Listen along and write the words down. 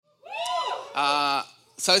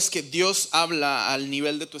Sabes que Dios habla al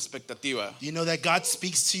nivel de tu expectativa. You know that God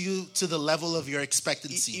speaks to you to the level of your Y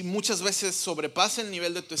expectancy. muchas veces sobrepasa el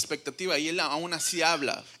nivel de tu expectativa y Él aún así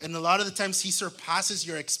habla. And a lot of the times he surpasses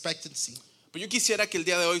your expectancy. Pero yo quisiera que el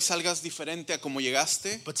día de hoy salgas diferente a como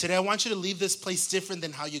llegaste. But today I want you to leave this place different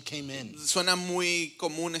than how you came in. Suena muy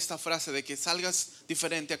común esta frase de que salgas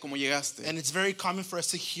diferente a como llegaste. And it's very common for us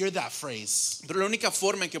to hear that phrase. Pero la única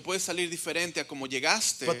forma en que puedes salir diferente a como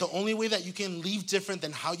llegaste But the only way that you can leave different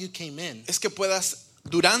than how you came in es que puedas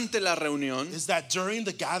durante la reunión, is that during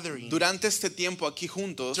the gathering, durante este tiempo aquí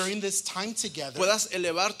juntos, during this time together, puedas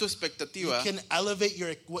elevar tu you expectativa can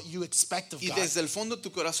elevate what you expect of y God. desde el fondo de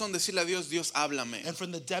tu corazón decirle a Dios, Dios, háblame. And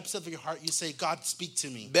from the depths of your heart you say, God, speak to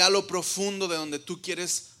me. Ve a lo profundo de donde tú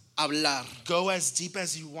quieres hablar. Go as deep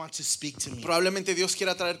as you want to speak to me. Probablemente Dios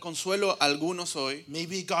quiera traer consuelo a algunos hoy.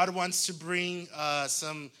 Maybe God wants to bring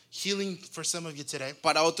some healing for some of you today.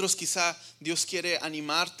 Para otros quizá Dios quiere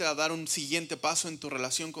animarte a dar un siguiente paso en tu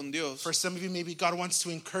relación con Dios. For some of you, maybe God wants to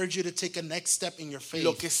encourage you to take a next step in your faith.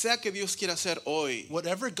 Lo que sea que Dios quiera hacer hoy,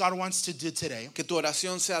 Whatever God wants to do today, que tu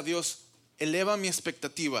oración sea, Dios, eleva mi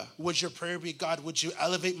expectativa. would your prayer be, God, would you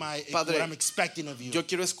elevate Padre, what I'm expecting of you? Yo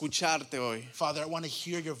quiero escucharte hoy. Father, I want to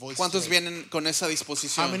hear your voice ¿Cuántos today. vienen con esa How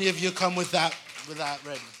disposición? many of you come with that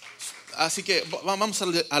ready? Así que vamos a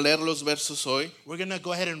leer los versos hoy. We're going to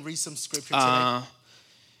go ahead and read some scripture today. Ah,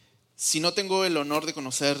 si no tengo el honor de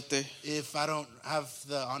conocerte, If I don't have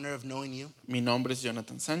the honor of knowing you, mi nombre es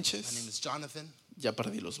Jonathan my name Sanchez. is Jonathan. Ya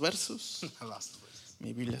perdí los versos. I lost the words.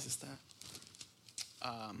 Mi Biblia se está.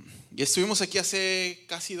 Y estuvimos aquí hace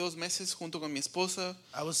casi 2 meses junto con mi esposa.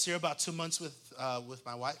 I was here about 2 months with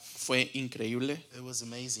my wife. Fue increíble. It was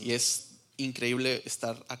amazing. Y es increíble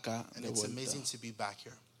estar acá And de it's vuelta. amazing to be back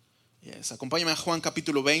here. Yes. Acompáñame a Juan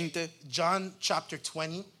capítulo 20. John chapter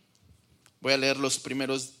 20. Voy a leer los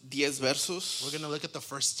primeros 10 versos. We're going to look at the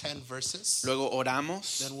first 10 verses. Luego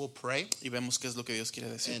oramos Then we'll pray y vemos qué es lo que Dios quiere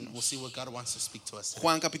and we'll decirnos. see what God wants to speak to us today.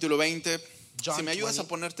 Juan capítulo 20. John Si me ayudas 20. a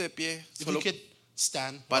ponerte de pie If solo you could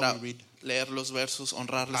stand para while we read. leer los versos,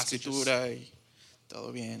 honrar la Passages. escritura y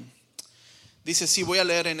todo bien. Dice, sí, voy a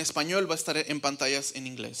leer en español, va a estar en pantallas en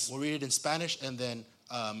inglés. We'll read it in Spanish and then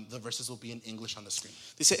the verses will be in English on the screen.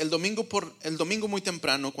 Dice, el domingo muy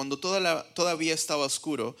temprano, cuando todavía estaba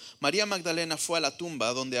oscuro, María Magdalena fue a la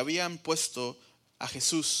tumba donde habían puesto a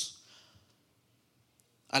Jesús.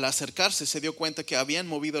 Al acercarse se dio cuenta que habían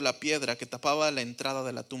movido la piedra que tapaba la entrada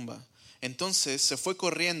de la tumba. Entonces se fue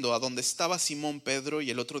corriendo a donde estaba Simón Pedro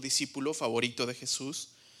y el otro discípulo favorito de Jesús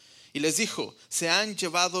y les dijo, se han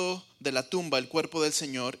llevado de la tumba el cuerpo del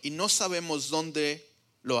Señor y no sabemos dónde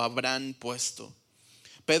lo habrán puesto.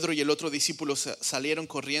 Pedro y el otro discípulo salieron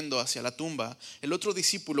corriendo hacia la tumba. El otro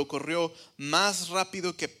discípulo corrió más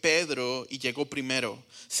rápido que Pedro y llegó primero.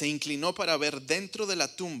 Se inclinó para ver dentro de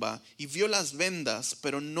la tumba y vio las vendas,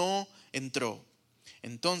 pero no entró.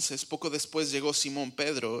 Entonces, poco después llegó Simón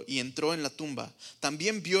Pedro y entró en la tumba.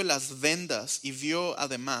 También vio las vendas y vio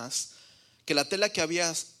además que la tela que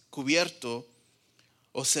había cubierto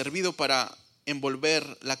o servido para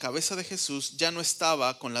envolver la cabeza de Jesús ya no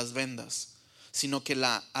estaba con las vendas, sino que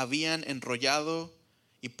la habían enrollado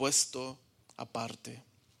y puesto aparte.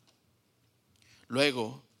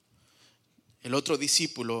 Luego, el otro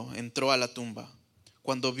discípulo entró a la tumba.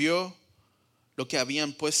 Cuando vio lo que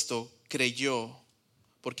habían puesto, creyó,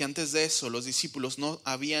 porque antes de eso los discípulos no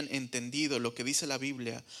habían entendido lo que dice la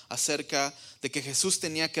Biblia acerca de que Jesús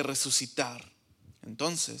tenía que resucitar.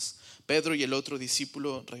 Entonces, Pedro y el otro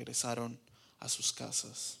discípulo regresaron a sus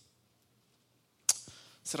casas.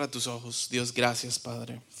 Cierra tus ojos. Dios, gracias,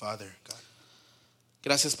 Padre. Father, God,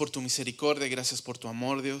 Gracias por tu misericordia, gracias por tu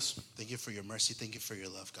amor, Dios. thank you for your mercy. Thank you for your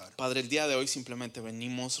love, God. Padre, el día de hoy simplemente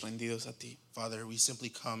venimos rendidos a ti. Father, we simply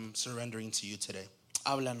come surrendering to you today.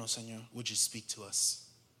 Háblanos, Señor. Would you speak to us?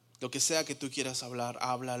 Lo que sea que tú quieras hablar,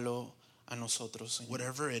 háblalo a nosotros, Señor.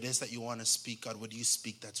 Whatever it is that you want to speak, God, would you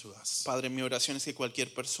speak that to us? Padre, mi oración es que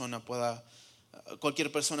cualquier persona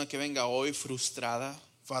que venga hoy frustrada,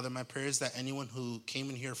 Father, my prayer is that anyone who came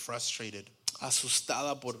in here frustrated,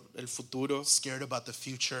 asustada por el futuro, scared about the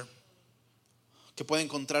future, que pueda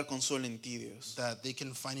encontrar consuelo en ti, Dios. that they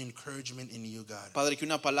can find encouragement in you, God. Padre, que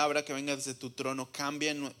una palabra que venga desde tu trono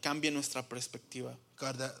cambie nuestra perspectiva.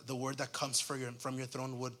 God, that the word that comes from your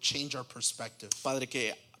throne would change our perspective. Padre,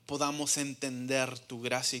 que podamos entender tu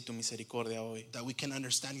gracia y tu misericordia hoy. That we can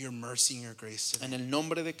understand your mercy and your grace today. En el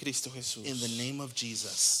nombre de Cristo Jesús. In the name of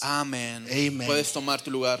Jesus. Amén. Amen. Puedes tomar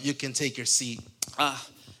tu lugar. You can take your seat.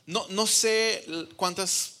 No sé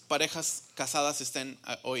cuántas parejas casadas estén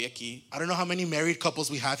hoy aquí. I don't know how many married couples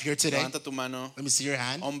we have here today. Levanta tu mano. Let me see your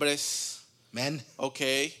hand. Hombres, Men. ok.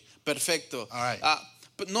 Perfecto. All right.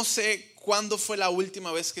 No sé cuándo fue la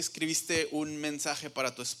última vez que escribiste un mensaje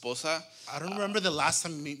para tu esposa, I don't remember the last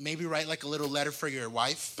time, maybe write like a little letter for your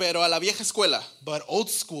wife, pero a la vieja escuela, but old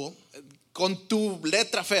school, con tu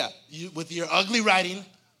letra fea. with your ugly writing.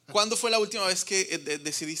 ¿Cuándo fue la última vez que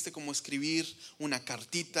decidiste como escribir una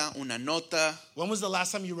cartita, una nota, When was the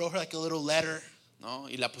last time you wrote her like a little letter ¿no?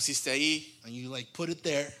 Y la pusiste ahí and you like put it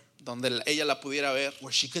there donde ella la pudiera ver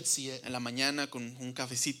where she could see it en la mañana con un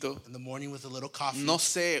cafecito? in the morning with a little coffee? No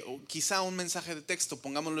sé, quizá un mensaje de texto,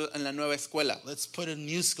 pongámoslo en la nueva escuela. Let's put a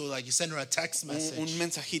new school, like you send her a text message, Un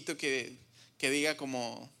mensajito que diga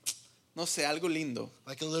como, no sé, algo lindo.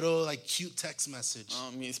 like a little like cute text message.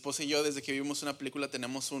 No, mi esposa y yo desde que vimos una película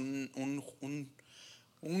tenemos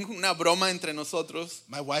una broma entre nosotros.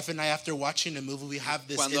 My wife and I, after watching the movie, we have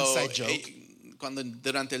this Cuando, inside joke. cuando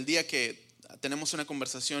durante el día que tenemos una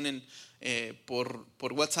conversación por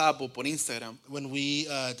WhatsApp o por Instagram When we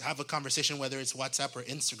have a conversation, whether it's WhatsApp or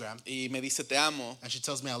Instagram, y me dice te amo, and she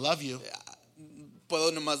tells me I love you,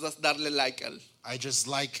 puedo nomás darle like I just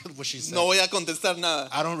like what she said. no voy a contestar nada.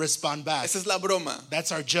 I don't respond back. Esa es la broma.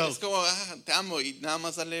 That's our Es joke. como te amo y nada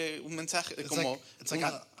más darle un mensaje It's como like un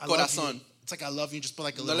I love corazón. you. It's like I love you. Just put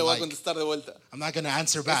like a No le little voy a like. contestar de vuelta. I'm not gonna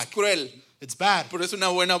answer Es back. cruel, It's bad, pero es una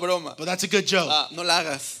buena broma. but that's a good joke. No la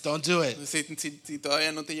hagas. Don't do it. Si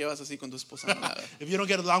todavía no te llevas así con tu esposa, no la hagas. If you don't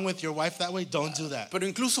get along with your wife that way, don't do that. Pero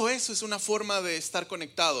incluso eso es una forma de estar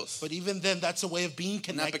conectados. But even then, that's a way of being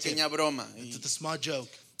Una connected. pequeña broma. It's a small joke.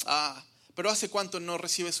 Pero ¿hace cuánto no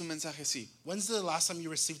recibes un mensaje así? When's the last time you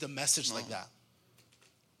received a message like that?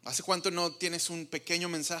 ¿Hace cuánto no tienes un pequeño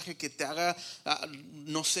mensaje que te haga,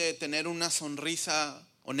 no sé, tener una sonrisa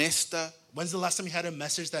honesta? When's the last time you had a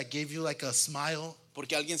message that gave you like a smile?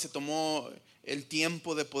 Porque alguien se tomó el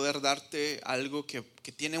tiempo de poder darte algo que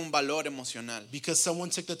tiene un valor emocional. Because someone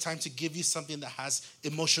took the time to give you something that has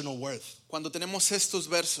emotional worth. Cuando tenemos estos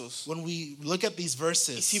versos, When we look at these y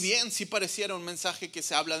verses, si bien sí pareciera un mensaje que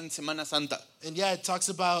se habla en Semana Santa, and yeah, it talks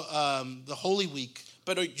about the Holy Week,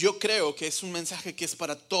 pero yo creo que es un mensaje que es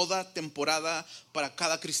para toda temporada, para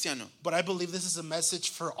cada cristiano. but I believe this is a message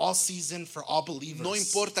for all season, for all believers. No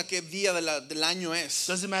importa qué día del año es,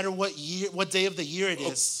 Doesn't matter what day of the year it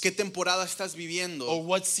o is, qué temporada estás or viviendo.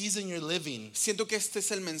 what season you're living. Siento que este es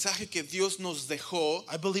el mensaje que Dios nos dejó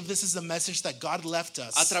I believe this is a message that God left a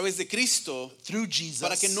us través de Cristo through Jesus,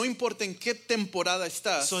 para que no importa en qué temporada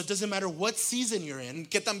estás, so it doesn't matter what season you're in,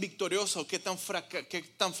 qué tan victorioso, qué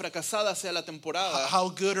tan fracasada sea la temporada, how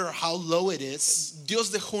good or how low it is.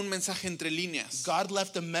 Dios dejó un mensaje entre líneas. God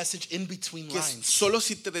left a message in between Que lines solo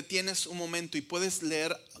si te detienes un momento y puedes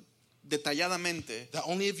leer detalladamente, that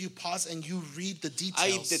only if you pause and you read the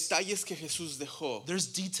hay details, detalles que Jesús dejó. there's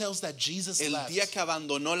details that Jesus El left. día que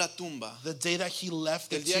abandonó la tumba, The day that he left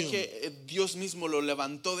the el día tomb, que Dios mismo lo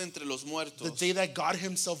levantó de entre los the muertos, day that God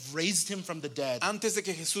himself raised him from the dead, antes de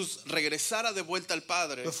que Jesús regresara de vuelta al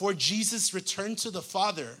Padre, before Jesus returned to the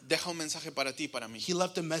Father, deja un mensaje para ti y para mí. he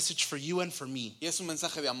left a message for you and for me. Y es un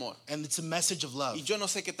mensaje de amor. And it's a message of love. Y yo no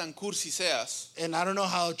sé qué tan cursi seas, And I don't know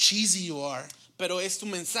how cheesy you are, pero es tu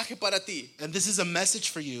mensaje para ti. and this is a message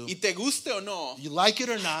for you. Y te guste o no, You like it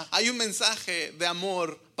or not, hay un mensaje de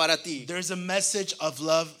amor para ti. there's a message of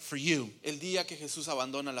love for you. El día que Jesús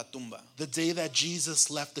abandona la tumba, The day that Jesus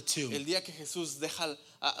left the tomb, el día que Jesús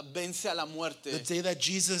vence a la the muerte, day that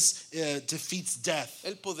Jesus defeats death.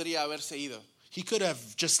 él podría haberse ido. He could have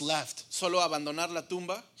just left. Solo abandonar la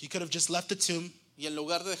tumba He could have just left the tomb y en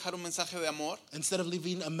lugar de dejar un mensaje de amor, instead of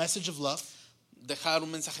leaving a message of love. dejar un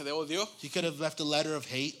mensaje de odio He could have left a letter of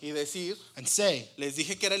hate y decir, and say, les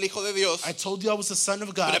dije que era el Hijo de Dios, I told you I was the Son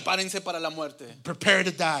of God. prepárense para la muerte. Prepare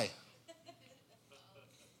to die.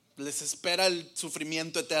 Les espera el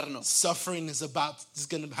sufrimiento eterno. Suffering is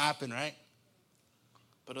going to happen, right?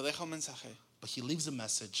 Pero deja un mensaje But he leaves a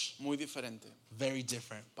message muy diferente very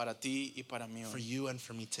different para ti y para mí for hoy. you and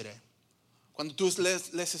for me today. Cuando tú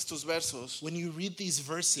lees estos versos When you read these y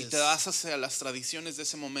verses te das hacia las tradiciones de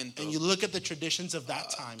ese momento, and you look at the traditions of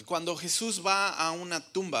that time, cuando Jesús va a una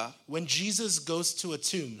tumba, when Jesus goes to a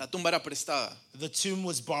tomb, la tumba era prestada. the tomb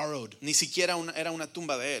was borrowed. Ni siquiera era una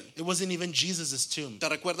tumba de él. It wasn't even Jesus' tomb. ¿Te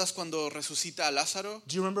recuerdas cuando resucita a Lázaro?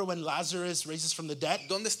 Do you remember when Lazarus raises from the dead?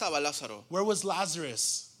 ¿Dónde estaba Lázaro? Where was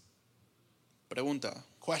Lazarus? Pregunta.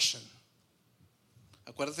 Question.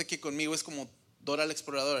 Acuérdate que conmigo es como Dora la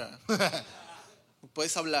exploradora.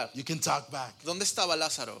 Puedes hablar. You can talk back. ¿Dónde estaba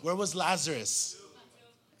Lázaro? Where was Lazarus?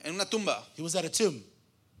 En una tumba. He was at a tomb.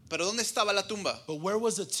 ¿Pero dónde estaba la tumba? But where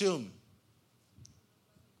was the tomb?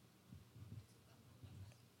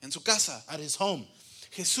 En su casa. At his home.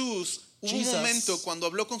 Jesús Hubo un momento cuando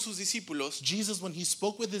habló con sus discípulos Jesus, when he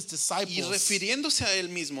spoke with his y disciples refiriéndose a él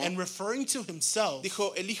mismo, and referring to himself,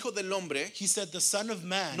 dijo, el Hijo del Hombre he said, the Son of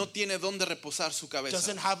Man no tiene dónde reposar su cabeza.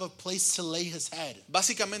 doesn't have a place to lay his head.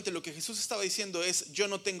 Básicamente lo que Jesús estaba diciendo es, yo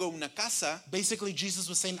no tengo una casa, Basically, Jesus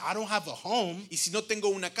was saying, I don't have a home, y si no tengo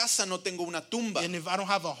una casa, no tengo una tumba. and if I don't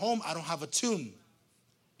have a home, I don't have a tomb.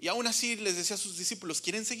 Y aún así les decía a sus discípulos,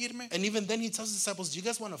 ¿quieren seguirme? And even then he tells his disciples, do you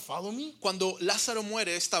guys want to follow me? Cuando Lázaro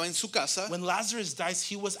muere, estaba en su casa, When Lazarus dies,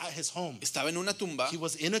 he was at his home. estaba en una tumba, He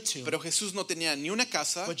was in a tomb. pero Jesús no tenía ni una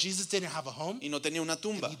casa But Jesus didn't have a home. y no tenía una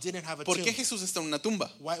tumba. And he didn't have a ¿Por qué tomb. Jesús está en una tumba?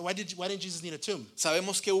 Why didn't Jesus need a tomb?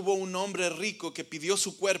 Sabemos que hubo un hombre rico que pidió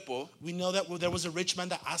su cuerpo We know that there was a rich man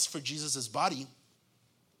that asked for Jesus' body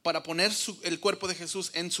para poner el cuerpo de Jesús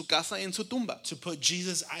en su casa y en su tumba. to put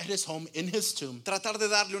Jesus at his home in his tomb, Tratar de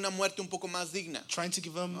darle una muerte un poco más digna. trying to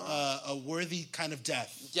give him a worthy kind of death.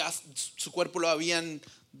 Ya su cuerpo lo habían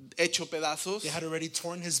hecho pedazos, They had already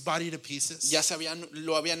torn his body to pieces. ya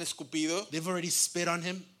lo habían escupido, They've already spit on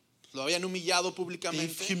him. lo habían humillado They've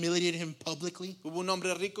públicamente. humiliated him publicly. Hubo un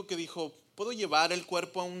hombre rico que dijo, ¿puedo llevar el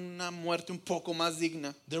cuerpo a una muerte un poco más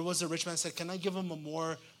digna? There was a rich man said, can I give him a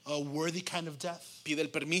more worthy kind of death? Pide el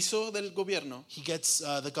permiso del gobierno, He gets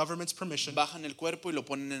the government's permission. bajan el cuerpo y lo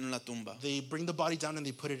ponen en la tumba. They bring the body down and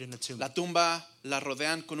they put it in a tomb. La tumba la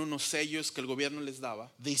rodean con unos sellos que el gobierno les daba,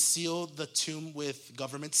 They seal the tomb with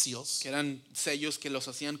government seals. que eran sellos que los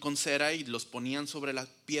hacían con cera y los ponían sobre la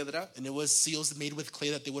piedra. And it was seals made with clay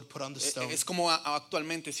that they would put on the stone. Es como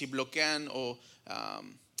actualmente si bloquean o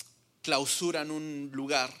clausuran un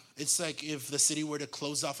lugar, It's like if the city were to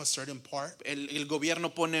close off a certain part, el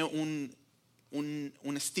gobierno pone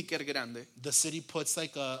un sticker grande the city puts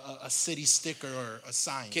like a city sticker or a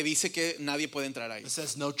sign que dice que nadie puede entrar ahí. that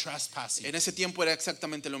says no trespassing. En ese tiempo era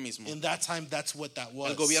exactamente lo mismo. In that time, that's what that was.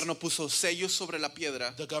 El gobierno puso sellos sobre la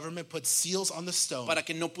piedra The government put seals on the stone para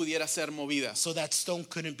que no pudiera ser movida. so that stone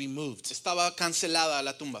couldn't be moved. Estaba cancelada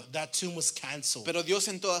la tumba. That tomb was canceled. Pero Dios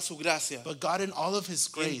en toda su gracia, But God, in all of his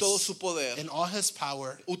en todo grace, su poder, in all his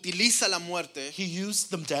power, utiliza la muerte. he used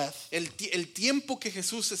the death. El tiempo que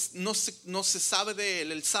Jesús no se sabe de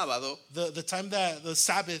él el sábado, The time that the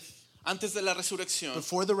Sabbath, antes de la resurrección,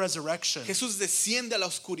 before the resurrection, Jesús desciende a la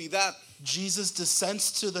oscuridad Jesus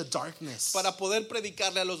descends to the darkness para poder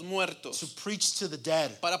predicarle a los muertos, to preach to the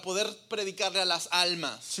dead, para poder predicarle a las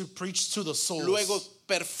almas. to preach to the souls. Luego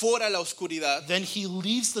perfora la oscuridad, Then he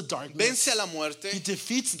leaves the darkness. vence a la He muerte,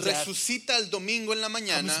 defeats death. resucita el domingo en la Comes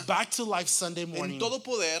mañana, back to life Sunday en morning todo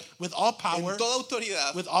poder, with all power, en toda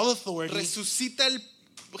autoridad, with all authority. resucita el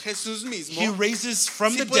Jesús mismo. He raises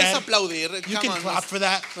from Si the puedes dead. aplaudir, You can come on, clap for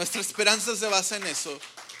that. nuestra esperanza se basa en eso.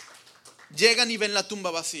 Llegan y ven la tumba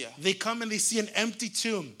vacía. They come and they see an empty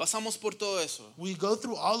tomb. Pasamos por todo eso. We go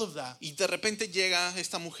through all of that. Y de repente llega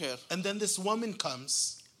esta mujer, And then this woman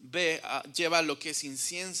comes. lleva lo que es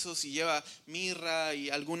inciensos y lleva mirra y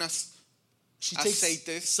algunas She takes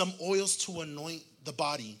aceites. some oils to anoint the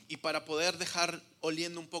body, Y para poder dejar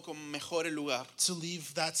oliendo un poco mejor el lugar, to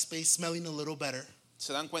leave that space smelling a little better.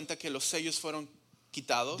 se dan cuenta que los sellos fueron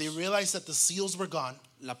quitados, They realize that the seals were gone.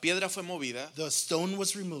 la piedra fue movida, The stone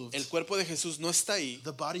was removed. el cuerpo de Jesús no está ahí,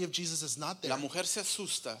 The body of Jesus is not there. la mujer se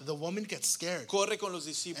asusta, The woman gets scared. corre con los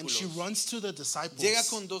And discípulos, she runs to the disciples. llega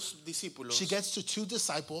con dos discípulos She gets to two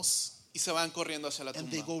disciples y se van corriendo hacia la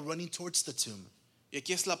and they tumba. go running towards the tomb. Y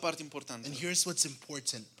aquí es la parte importante, And here's what's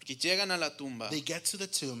important. porque llegan a la tumba They get to the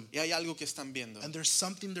tomb y hay algo que están viendo, and there's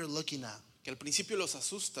something they're looking at que al principio los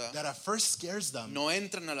asusta, that at first scares them. no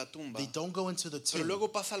entran a la tumba, They don't go into the pero tomb. luego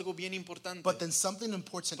pasa algo bien importante, But then something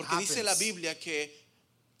important porque dice la happens. Biblia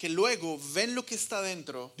que luego ven lo que está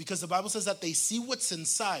dentro Because the Bible says that they see what's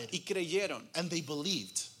inside y creyeron. and they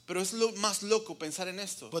believed. Pero es lo más loco pensar en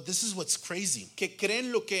esto, But this is what's crazy. que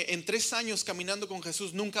creen lo que en 3 años caminando con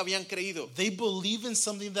Jesús nunca habían creído, They believe in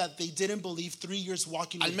something that they didn't believe 3 years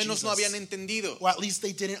walking al with menos Jesus. no habían entendido. Or at least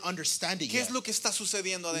they didn't understand it ¿Qué yet. es lo que está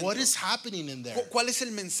sucediendo adentro? What is happening in there? ¿Cuál es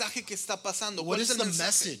el mensaje que está pasando? What ¿Cuál is es el the mensaje?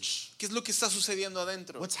 message? ¿Qué es lo que está sucediendo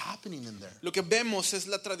adentro? What's happening in there? Lo que vemos es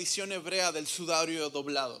la tradición hebrea del sudario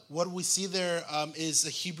doblado. What we see there is a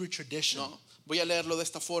Hebrew tradition. No, voy a leerlo de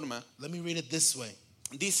esta forma. Let me read it this way.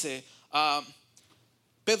 Dice,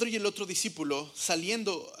 Pedro y el otro discípulo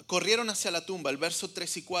corrieron hacia la tumba. El verso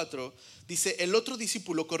 3 y 4 dice, el otro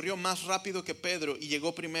discípulo corrió más rápido que Pedro y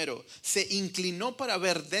llegó primero. Se inclinó para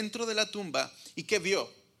ver dentro de la tumba. ¿Y qué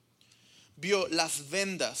vio? Vio las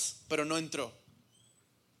vendas, pero no entró.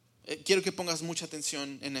 Quiero que pongas mucha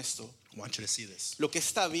atención en esto. I want you to see this. Lo que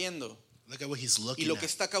está viendo Look at what he's y looking lo que at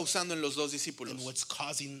está causando en los dos discípulos. and what's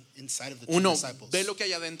causing inside of the two Uno disciples. ve lo que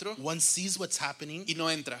hay adentro One sees what's happening y no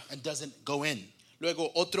entra. and doesn't go in.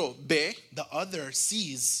 Luego otro ve. The other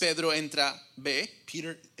sees. Pedro entra, ve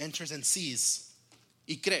Peter enters and sees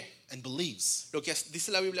y cree. and believes. Lo que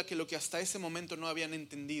dice la Biblia que lo que hasta ese momento no habían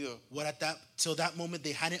entendido, What till that moment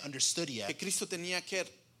they hadn't understood que yet. Cristo tenía que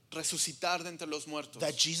resucitar de entre los muertos.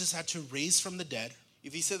 That Jesus had to raise from the dead. Y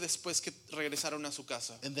dice después que regresaron a su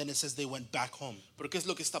casa. And then it says they went back home. ¿Pero qué es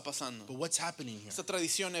lo que está pasando? But what's happening here? Esta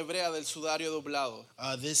tradición hebrea del sudario doblado.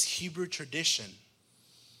 This Hebrew tradition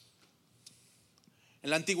En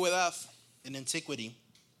la antigüedad, in antiquity,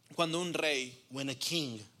 cuando un rey when a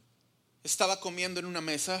king estaba comiendo en una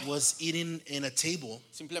mesa, was eating in a table,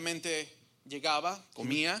 simplemente llegaba,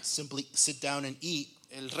 comía. simply sit down and eat.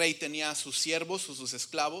 El rey tenía a sus siervos o sus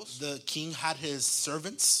esclavos. The king had his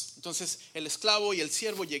servants. Entonces el esclavo y el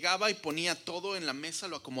siervo llegaba y ponía todo en la mesa,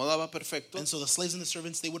 lo acomodaba perfecto. And so the slaves and the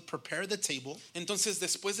servants, they would prepare the table. Entonces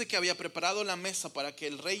después de que había preparado la mesa para que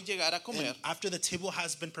el rey llegara a comer, And after the table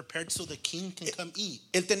has been prepared so the king can come eat,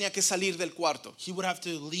 él tenía que salir del cuarto. he would have to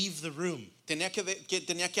leave the room. Tenía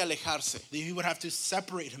que alejarse. He would have to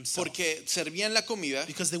separate himself. Porque servían la comida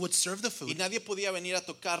Because they would serve the y food nadie podía venir a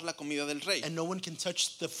tocar la comida del rey. and no one can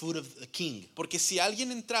touch the food of the king. Porque si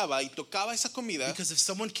alguien entraba y tocaba esa comida, Because if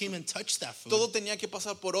someone came and touched that food, todo tenía que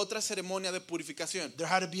pasar por otra ceremonia de purificación. there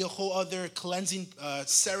had to be a whole other cleansing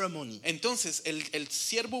ceremony. Entonces el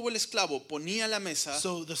siervo o el esclavo ponía la mesa,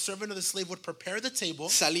 So the servant or the slave would prepare the table,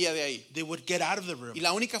 salía de ahí. they would get out of the room. Y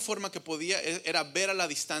la única forma que podía era ver a la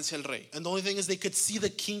distancia al rey, And the only thing is they could see the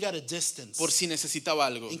king at a distance por si necesitaba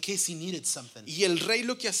algo. in case he needed something. Y el rey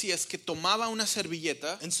lo que hacía es que tomaba una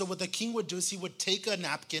servilleta, And so what the king would do is he would take a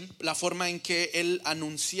napkin, la forma en que él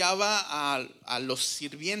anunciaba a los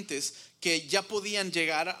sirvientes que ya podían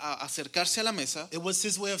llegar a acercarse a la mesa it was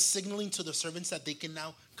his way of signaling to the servants that they can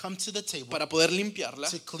now come to the table para poder limpiarla.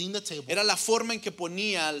 to clean the table. Era la forma en que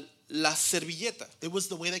ponía la servilleta. It was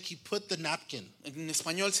the way that he put the napkin. En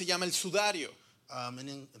español se llama el sudario. And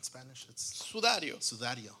in Spanish it's Sudario.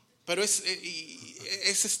 sudario. Pero es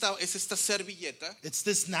esta servilleta. It's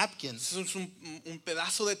this napkin. Es un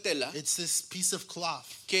pedazo de tela It's this piece of cloth.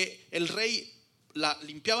 que el rey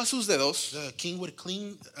limpiaba sus dedos, The king would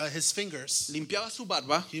clean his fingers. limpiaba su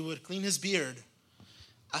barba, He would clean his beard.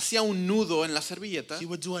 hacía un nudo en la servilleta He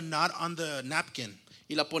would do a knot on the napkin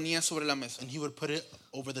y la ponía sobre la mesa, and he would put it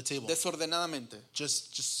over the table. desordenadamente.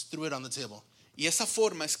 Just threw it on the table. Y esa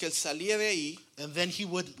forma es que él salía de ahí And then he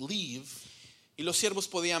would leave y los siervos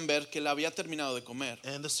podían ver que él había terminado de comer.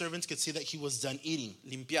 and the servants could see that he was done eating.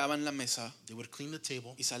 Limpiaban la mesa They would clean the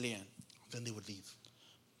table, y salían. then they would leave.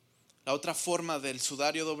 La otra forma del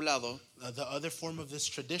sudario doblado, The other form of this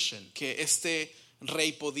tradition, que este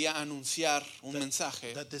rey podía anunciar un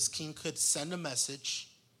mensaje. that this king could send a message.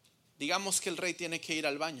 Digamos que el rey tiene que ir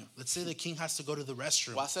al baño Let's say the king has to go to the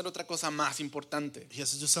restroom. o hacer otra cosa más importante. He has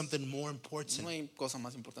to do something more No important. hay cosa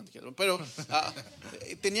más importante que eso, pero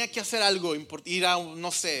tenía que hacer algo, ir a,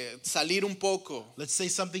 no sé, salir un poco, Let's say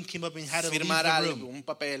something came up and he had to leave firmar the algo, room. un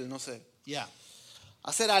papel, no sé, Yeah.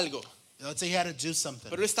 hacer algo. Let's say he had to do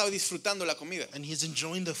something. Pero él estaba disfrutando la comida. And he's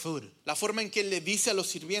enjoying the food. La forma en que él le dice a los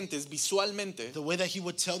sirvientes visualmente The way that he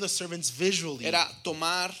would tell the servants visually era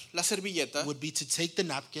tomar la servilleta, would be to take the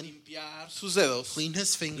napkin, limpiar sus dedos, clean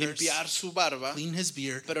his fingers, limpiar su barba, clean his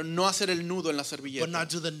beard, pero no hacer el nudo en la but servilleta. not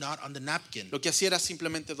do the knot on the napkin. Lo que hacía era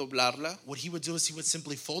simplemente doblarla What he would do is he would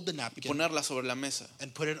simply fold the y napkin ponerla sobre la mesa.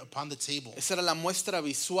 and put it upon the table. Esa era la muestra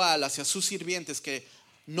visual hacia sus sirvientes que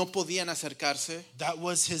no podían acercarse. That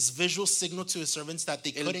was his visual signal to his servants that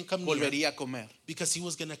they Él couldn't come near volvería a comer. because he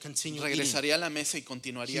was going to continue eating. Regresaría a la mesa y He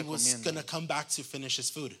continuaría was comiendo. going to come back to finish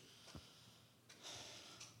his food.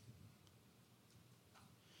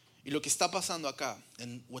 Y lo que está pasando acá,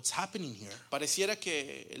 And what's happening here, pareciera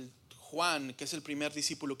que el Juan, que es el primer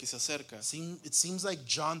discípulo que se acerca, it seems like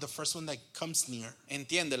John, the first one that comes near,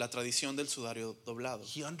 entiende la tradición del sudario doblado.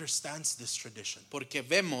 he understands this tradition. Porque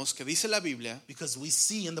vemos que dice la Biblia Because we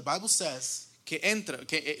see, and the Bible says, que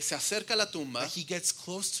se acerca a la tumba, that he gets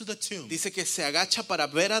close to the tomb. dice que se agacha para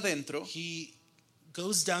ver adentro, He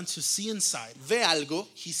goes down to see inside. ve algo,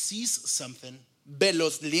 He sees something. ve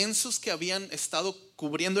los lienzos que habían estado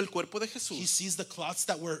cubriendo el cuerpo de He Jesús, sees the cloths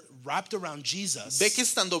that were wrapped around Jesus. ve que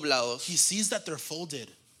están doblados He sees that they're folded,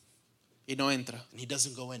 y no entra. and he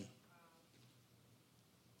doesn't go in.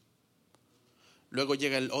 Luego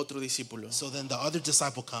llega el otro discípulo, So then the other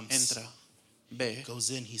disciple comes, entra, ve, goes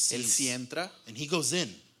in, he él sees, sí entra, and he goes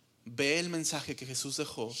in. ve el mensaje que Jesús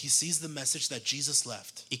dejó He sees the message that Jesus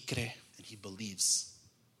left, y cree and he believes,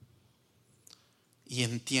 y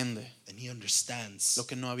entiende and he understands lo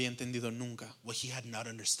que no había entendido nunca. what he had not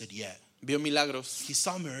understood yet. Vio milagros, He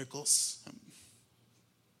saw miracles.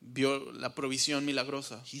 vio la provisión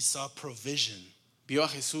milagrosa, He saw provision. vio a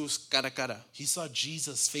Jesús cara a cara, He saw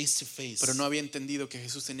Jesus face to face. pero no había entendido que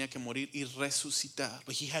Jesús tenía que morir y resucitar.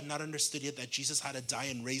 But he had not understood yet that Jesus had to die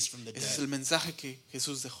and raise from the Ese es dead. el mensaje que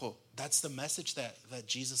Jesús dejó. That's the message that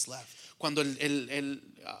Jesus left. Cuando el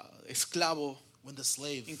esclavo, When the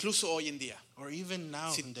slave, incluso hoy en día, or even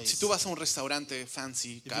now si nowadays, tú vas a un restaurante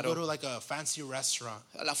fancy, if you go to caro, like a fancy restaurant,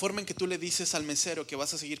 la forma en que tú le dices al mesero que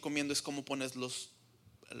vas a seguir comiendo es como pones los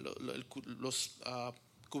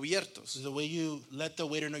cubiertos. the way you let the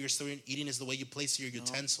waiter know you're still eating is the way you place your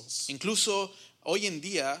utensils. Incluso hoy en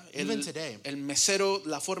día, Even today, el mesero,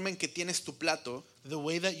 la forma en que tienes tu plato, the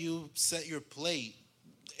way that you set your plate,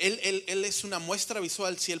 él es una muestra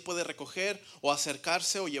visual si él puede recoger o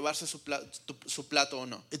acercarse o llevarse su plato o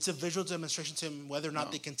no. it's a visual demonstration to him whether or not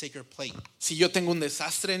they can take your plate. Si yo tengo un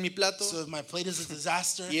desastre en mi plato So if my plate is a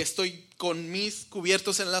disaster, y estoy con mis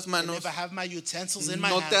cubiertos en las and manos, if I have my utensils in my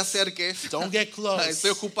no te hands, acerques. don't get close. Estoy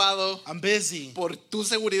ocupado. I'm busy. Por tu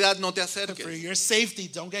seguridad, no te For acerques. your safety,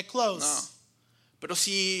 don't get close. No. Pero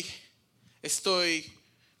si estoy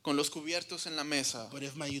con los cubiertos en la mesa, But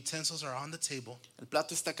if my utensils are on the table, el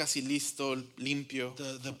plato está casi listo, limpio,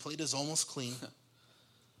 the plate is almost clean,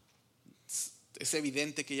 es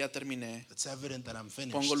evidente que ya terminé. it's evident that I'm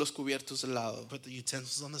finished. Pongo los cubiertos de lado. Put the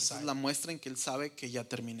utensils on the Esa es side. la muestra en que él sabe que ya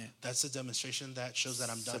terminé. That's a demonstration that shows that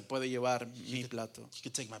I'm Se done. puede llevar mi plato. You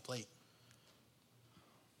could take my plate.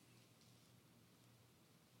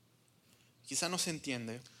 Quizá no se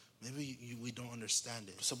entiende, Maybe we don't understand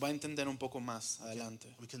it. pero se va a entender un poco más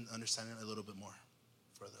adelante. We can understand it a little bit more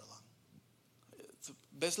further along.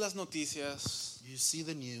 Ves las noticias You see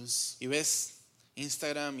the news, y ves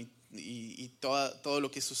Instagram y todo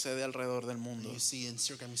lo que sucede alrededor del mundo. you see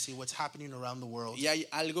Instagram, you see what's happening around the world. Y hay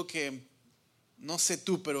algo que, no sé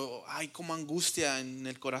tú, pero hay como angustia en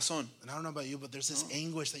el corazón. And I don't know about you, but there's this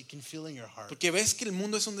anguish that you can feel in your heart. Porque ves que el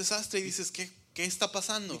mundo es un desastre y dices, ¿qué está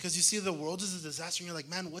pasando? Because you see the world is a disaster and you're like,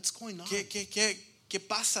 man, what's going on? ¿Qué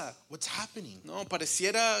pasa? What's happening? No,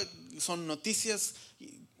 pareciera, son noticias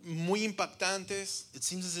muy impactantes It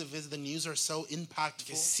seems as if the news are so que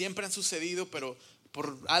impactful. siempre han sucedido, pero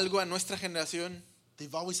por algo a nuestra generación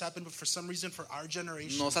They've always happened, but for some reason, for our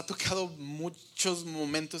generation, nos ha tocado muchos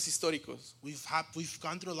momentos históricos. we've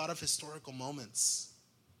gone through a lot of historical moments.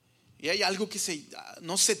 Y hay algo que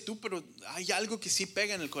no sé tú, pero hay algo que sí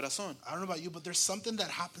pega en el corazón. I don't know about you, but there's something that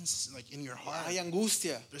happens like in your heart. Hay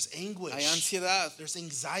angustia, There's anguish. hay ansiedad There's y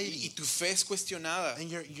anxiety. tu fe es cuestionada. And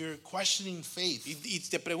you're questioning faith. Y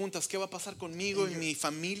te preguntas, ¿qué va a pasar conmigo y mi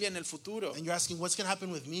familia en el futuro? And you're asking, what's going to happen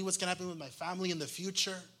with me? What's going to happen with my family in the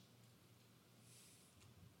future?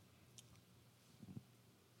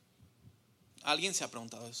 ¿Alguien se ha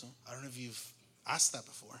preguntado eso? I don't know if you've asked that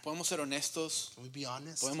before. ¿Podemos ser honestos? Can we be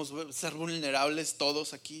honest? ¿Podemos ser vulnerables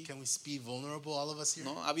todos aquí? Can we be vulnerable, all of us here?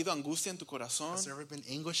 ¿No? ¿Ha habido angustia en tu corazón? Has there ever been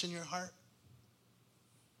anguish in your heart?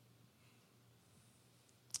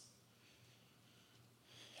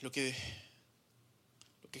 Lo que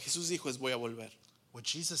Jesús dijo es voy a volver. What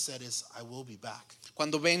Jesus said is, I will be back.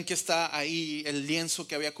 Cuando ven que está ahí el lienzo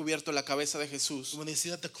que había cubierto la cabeza de Jesús, When they see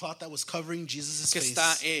that the cloth that was covering Jesus' que face,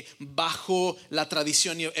 está bajo la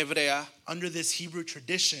tradición hebrea, under this Hebrew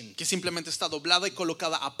tradition, que simplemente está doblada y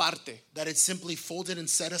colocada aparte. that it's simply folded and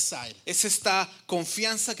set aside. Es esta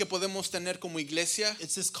confianza que podemos tener como iglesia,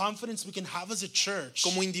 It's this confidence we can have as a church,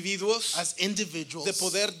 como individuos, as individuals, de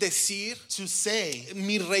poder decir, to say,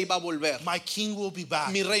 mi rey va a volver. my king will be back.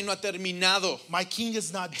 Mi rey no ha terminado. My king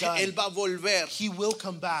is not done. Él va a volver. He will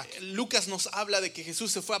come back. Lucas nos habla de que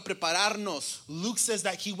Jesús se fue a prepararnos Luke says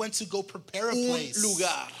that he went to go prepare a un place,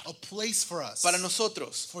 lugar a place for us, para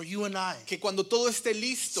nosotros. for you and I, Que cuando todo esté so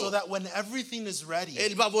listo, that when everything is ready,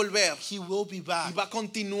 Él va a volver he will be y back, va a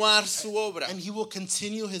continuar su obra and he will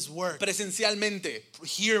continue his work presencialmente.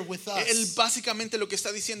 here with Él us. básicamente lo que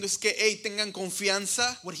está diciendo es que hey, tengan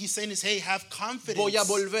confianza, What he's saying is, hey, have confidence. voy a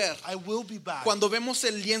volver. I will be back. Cuando vemos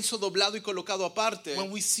el lienzo doblado y colocado aparte,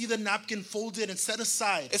 When we see the napkin folded and set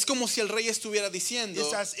aside, es como si el rey estuviera diciendo,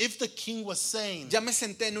 it's as if the king was saying, ya me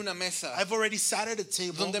senté en una mesa I've already sat at a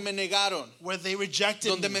table donde me negaron, where they rejected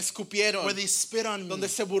donde me me, escupieron, where they spit on me, donde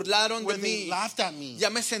se burlaron where de they mí. laughed at me. Ya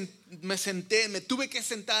me senté, me tuve que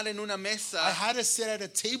sentar en una I mesa had to sit at a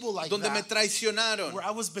table like donde me that, traicionaron. where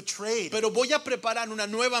I was betrayed. Pero voy a preparar una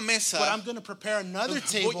nueva But mesa. I'm going to prepare another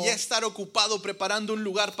table, Voy a estar ocupado preparando un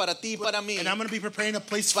lugar para ti y para mí. and I'm going to be preparing a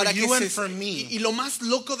place for Para que you and se- for me. y lo más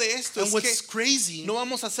loco de esto And es what's que crazy, no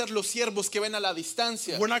vamos a ser los siervos que ven a la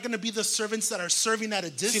distancia, we're not going to be the servants that are serving at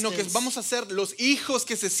a sino que distance. vamos a ser los hijos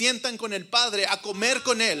que se sientan con el Padre a comer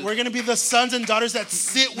con Él. We're going to be the sons and daughters that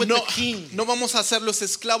sit with No, the king. no vamos a ser los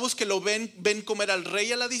esclavos que lo ven comer al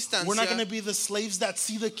rey a la We're not going to distancia. be the slaves that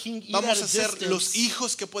see the king eat Vamos at a a ser los distance.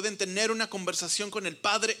 hijos que pueden tener una conversación con el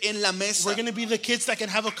Padre en la mesa. We're going to be the kids that can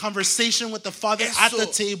have a conversation with the Father at the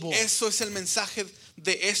table. Eso es el mensaje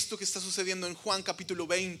de esto que está sucediendo en Juan capítulo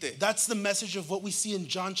 20. That's the message of what we see in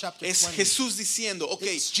John chapter Es 20. Jesús diciendo, ok,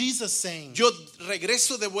 It's Jesus saying, yo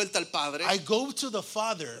regreso de vuelta al Padre, I go to the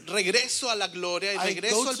Father, regreso a la gloria y I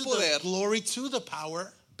regreso go al to poder, the glory, to the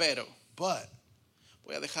power, pero but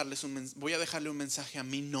voy a dejarle un mensaje a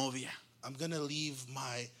mi novia. I'm going to leave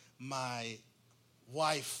my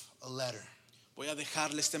wife a letter. Voy a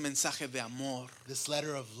dejarle este mensaje de amor. This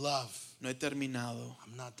letter of love. No he terminado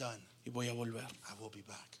I'm not done. y voy a volver. I will be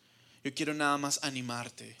back. Yo quiero nada más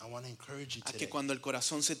animarte I want to encourage you a que today cuando el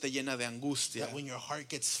corazón se te llena de angustia, that when your heart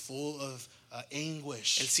gets full of el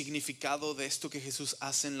anguish, significado de esto que Jesús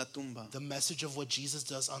hace en la tumba the message of what Jesus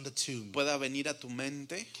does on the tomb pueda venir a tu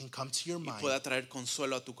mente can come to your y mind. pueda traer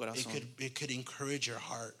consuelo a tu It corazón. could encourage your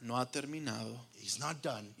heart. No ha terminado He's not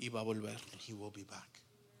done, y va a volver. and he will be back.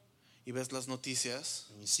 Y ves las noticias,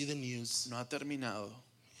 When you see the news, no ha terminado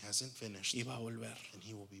he hasn't finished, y va a volver. and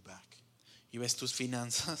he will be back. Y ves tus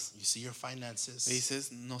finanzas You see your finances, y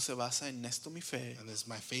dices, no se basa en esto mi fe, and this,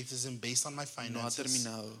 my faith isn't based on my no ha finances.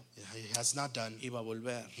 terminado He has not done, y va a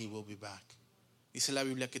volver. he will be back. Dice la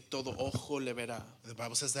Biblia que todo ojo le verá, The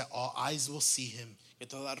Bible says that all eyes will see him, que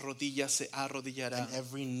toda rodilla se arrodillará and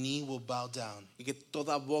every knee will bow down, y que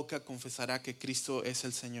toda boca confesará que Cristo es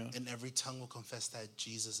el Señor, and every tongue will confess that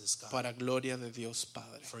Jesus is God, para gloria de Dios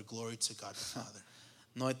Padre. for glory to God the Father.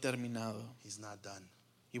 No he terminado He's not done,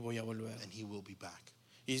 y voy a volver. and he will be back.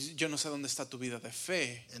 Y yo no sé dónde está tu vida de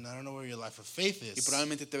fe. And I don't know where your life of faith Y is.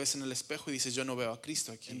 probablemente te ves en el espejo y dices, yo no veo a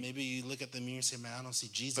Cristo And aquí. maybe you look at the mirror and say, man, I don't see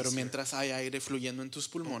Jesus Pero here. mientras hay aire fluyendo en tus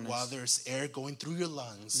But while pulmones, there's air going through your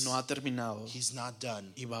lungs, no ha terminado he's not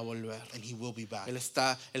done, y va a volver. and he will be back.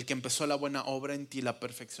 El que empezó la buena obra en ti la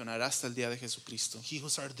perfeccionará hasta el día de Jesucristo. He who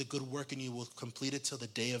started the good work in you will complete it till the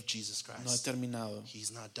day of Jesus No he Christ. terminado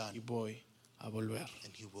He's not y done, voy a volver.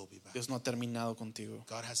 and he will be back. Dios no ha terminado contigo.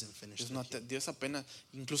 God hasn't finished Dios, with you. Dios apenas,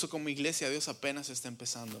 incluso como iglesia, Dios apenas está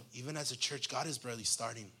empezando. Even as a church, God is barely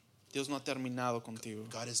starting. Dios no ha terminado contigo.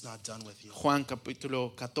 God is not done with you. Juan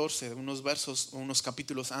capítulo 14, unos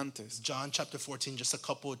capítulos antes, John chapter 14, just a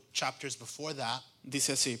couple chapters before that,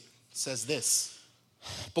 dice así. says this.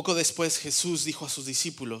 Poco después Jesús dijo a sus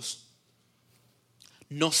discípulos,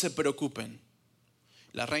 no se preocupen.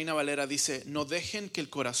 La Reina Valera dice, no dejen que el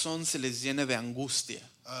corazón se les llene de angustia.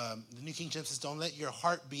 The New King James says, don't let your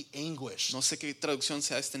heart be anguished. No sé qué traducción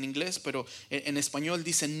sea esta en inglés, pero en español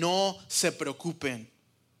dice, no se preocupen.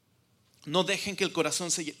 No dejen que el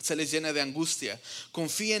corazón se les llene de angustia.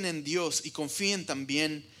 Confíen en Dios y confíen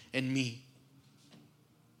también en mí.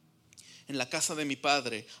 En la casa de mi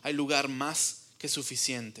Padre hay lugar más que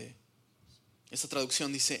suficiente. Esta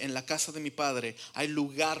traducción dice, en la casa de mi Padre hay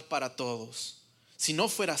lugar para todos. Si no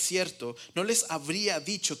fuera cierto, no les habría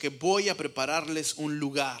dicho que voy a prepararles un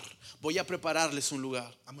lugar. Voy a prepararles un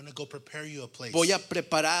lugar. I'm going to go prepare you a place. Voy a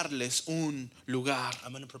prepararles un lugar.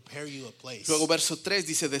 I'm going to prepare you a place. Luego verso 3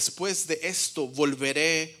 dice, después de esto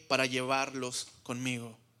volveré para llevarlos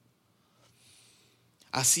conmigo.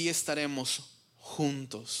 Así estaremos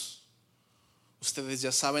juntos. Ustedes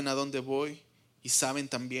ya saben a dónde voy y saben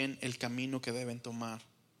también el camino que deben tomar.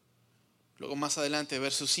 Luego más adelante,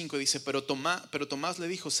 verso 5 dice, pero Tomás le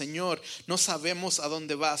dijo, Señor, no sabemos a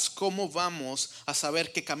dónde vas, ¿cómo vamos a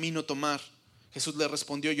saber qué camino tomar? Jesús le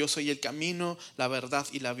respondió, yo soy el camino, la verdad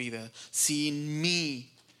y la vida. Sin mí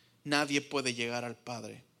nadie puede llegar al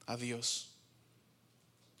Padre, a Dios.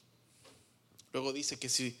 Luego dice que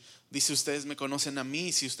dice ustedes me conocen a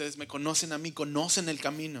mí, si ustedes me conocen a mí, conocen el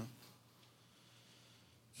camino.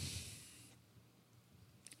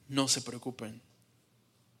 No se preocupen.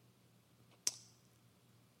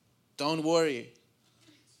 Don't worry.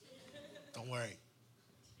 Don't worry.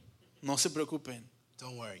 No se preocupen.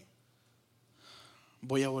 Don't worry.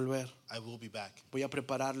 Voy a volver. I will be back. Voy a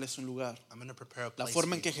prepararles un lugar. I'm going to prepare a La place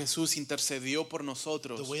forma en for que you. Jesús intercedió por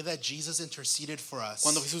nosotros. The way that Jesus interceded for us.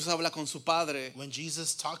 Cuando Jesús habla con su Padre, When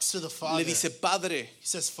Jesus talks to the Father, le dice, Padre, he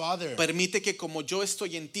says, Father, permite que como yo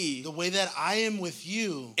estoy en ti, the way that I am with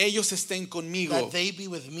you, ellos estén conmigo. that they be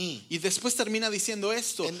with me. Y después termina diciendo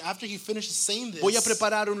esto, And after he finishes saying this, voy a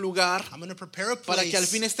preparar un lugar I'm going to prepare a para que al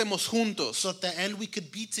fin place estemos juntos. so at the end we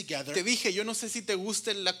could be together. Te dije, yo no sé si te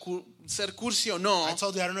guste ser cursi o no, I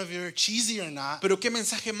told you, I don't know if you're cheesy or not, pero qué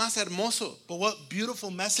mensaje más hermoso, but what beautiful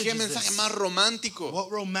message qué is mensaje this? más romántico What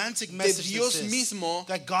romantic de message Dios this is. mismo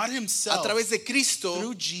That God a himself, través de Cristo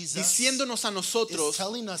through Jesus, diciéndonos a nosotros, is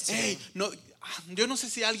telling us hey, today, no, Yo no sé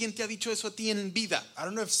si alguien te ha dicho eso a ti en vida. I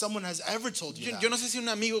don't know if someone has ever told you that. Yo no sé si un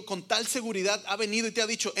amigo con tal seguridad ha venido y te ha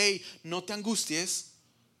dicho, hey, no te angusties.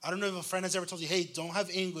 I don't know if a friend has ever told you, hey, don't have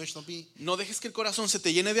anguish, No dejes que el corazón se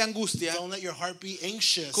te llene de angustia. don't let your heart be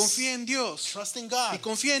anxious. Confía en Dios Trust in God. y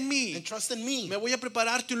confía en mí. And trust in me. Me voy a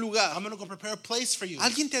prepararte un lugar. I'm going to go prepare a place for you.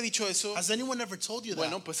 ¿Alguien te ha dicho eso? Has anyone ever told you that?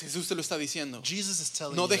 Bueno, pues Jesús te lo está diciendo. Jesus is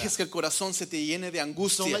telling No you dejes that. que el corazón se te llene de Don't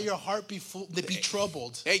angustia. let your heart be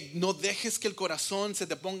troubled. Hey, no dejes que el corazón se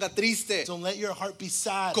te ponga triste. Don't let your heart be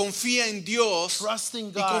sad. Confía en Dios Trust in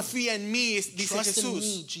y God. confía en mí, dice Trust in me,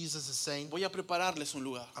 Jesús. Jesus is saying. Voy a prepararles un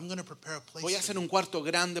lugar. I'm going to prepare a place Voy a for hacer you. un cuarto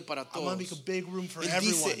grande para I'm going to todos. make a big room for Él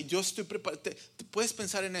everyone. dice, yo estoy preparado. Puedes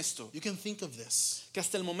pensar en esto, You can think of this. que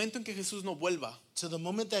hasta el momento en que Jesús no vuelva, To the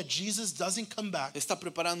moment that Jesus doesn't come back, está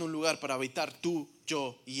preparando un lugar para habitar tú,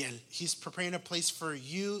 yo y Él. he's preparing a place for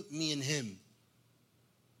you, me, and him.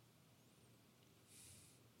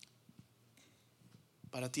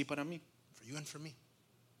 Para ti y para mí. For you and for me.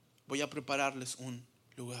 Voy a prepararles un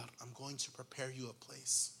lugar. I'm going to prepare you a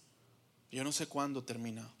place. Yo no sé cuándo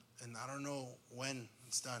termina, And I don't know when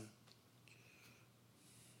it's done,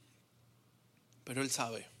 pero Él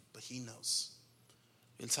sabe. but he knows.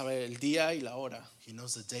 Él sabe el día y la hora. He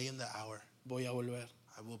knows the day and the hour. Voy a volver.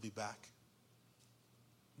 I will be back.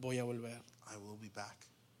 Voy a volver. I will be back.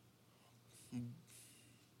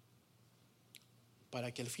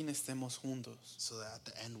 Para que al fin estemos juntos So that at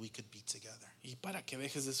the end we could be together. y para que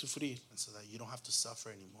dejes de sufrir. And so that you don't have to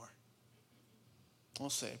suffer anymore. No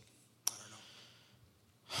sé. I don't know.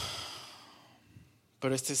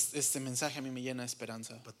 Pero este mensaje a mí me llena de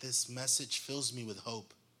esperanza. But this message fills me with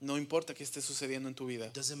hope. No importa qué esté sucediendo en tu vida.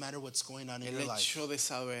 It doesn't matter what's going on in El your life. hecho de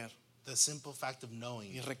saber The simple fact of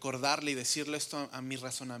knowing y recordarle y decirle esto a mi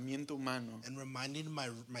razonamiento humano. and reminding my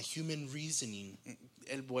human reasoning,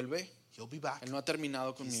 Él vuelve. he'll be back. Él no ha terminado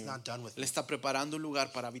He's conmigo. not done with Él me. está preparando un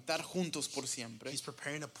lugar para habitar juntos por siempre. He's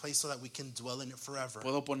preparing a place so that we can dwell in it forever.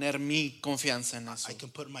 Puedo poner mi confianza en eso. I can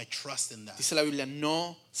put my trust in that. Dice la Biblia,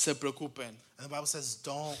 no se preocupen. And the Bible says,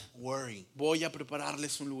 don't worry. Voy a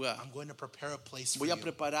prepararles un lugar. I'm going to prepare a place for Voy a you.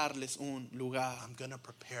 prepararles un lugar. I'm going to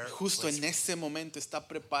prepare a Justo place en este momento está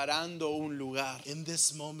preparando un lugar. In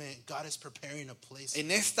this moment, God is preparing a place.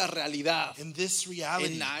 En esta realidad, In this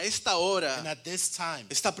reality, en esta hora, and at this time,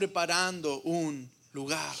 está preparando un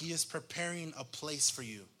lugar. He is preparing a place for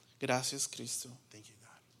you. Gracias, Cristo. Thank you,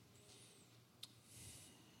 God.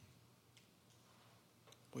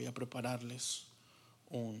 Voy a prepararles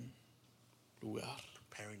un lugar.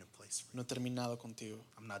 Preparing a place for you. No he terminado contigo.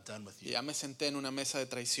 I'm not done with you. Ya me senté en una mesa de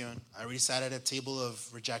traición. I already sat at a table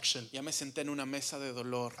of rejection. Ya me senté en una mesa de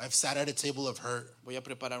dolor. I've sat at a table of hurt. Voy a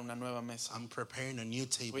preparar una nueva mesa. I'm preparing a new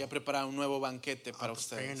table. Voy a preparar un nuevo banquete para I'm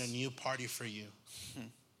preparing a ustedes. new party for you.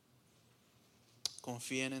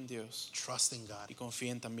 Confíen en Dios Trust in God. y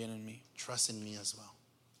confíen también en mí. Trust in me as well.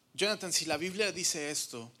 Jonathan, si la Biblia dice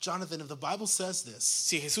esto, Jonathan, if the Bible says this,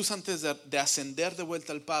 si Jesús antes de ascender de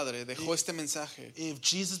vuelta al Padre dejó este mensaje, if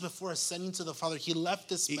Jesus before ascending to the Father, he left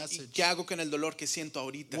this ¿y message, qué hago con el dolor que siento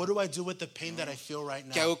ahorita? what do I do with the pain that I feel right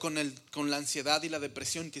 ¿Qué now? hago con la ansiedad y la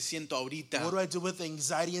depresión que siento ahorita? What do I do with the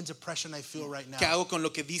anxiety and depression I feel right now? ¿Qué hago con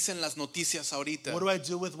lo que dicen las noticias ahorita? What do I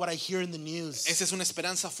do with what I hear in the news? Esa es una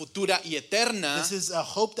esperanza futura y eterna, This is a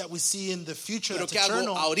hope that we see in the future pero that's ¿qué hago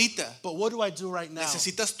eternal. ahorita? But what do I do right now?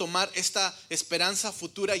 Necesitas tomar esta esperanza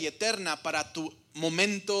futura y eterna para tu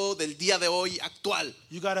momento del día de hoy actual.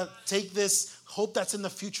 You got to take this hope that's in the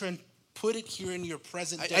future and put it here in your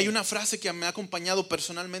present day. Hay una frase que me ha acompañado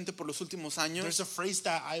personalmente por los últimos años There's a phrase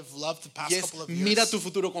that I've loved the past y es couple of years. mira tu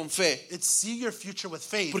futuro con fe. It's see your future with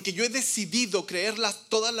faith. Porque yo he decidido creer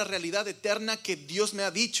toda la realidad eterna que Dios me ha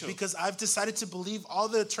dicho. Because I've decided to believe all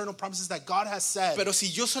the eternal promises that God has said. Pero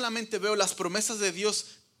si yo solamente veo las promesas de Dios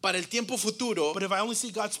para el tiempo futuro, But if I only see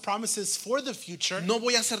God's promises for the future, no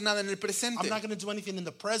voy a hacer nada en el I'm presente. not going to do anything in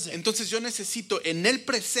the present. Entonces yo necesito en el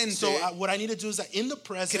presente So what I need to do is that in the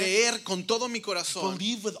present, creer con todo mi corazón,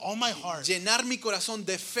 believe with all my heart, llenar mi corazón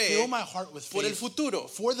de fe fill my heart with por el faith futuro.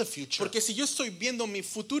 for the future. Porque si yo estoy viendo mi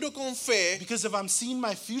futuro con fe, Because if I'm seeing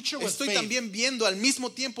my future with estoy faith, también viendo al mismo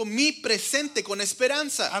tiempo mi presente con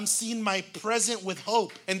esperanza. I'm seeing my present with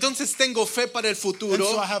hope. Entonces tengo fe para el And futuro,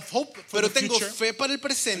 so I have hope for pero the tengo future, fe para el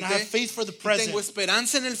but presente, have faith for the y present, tengo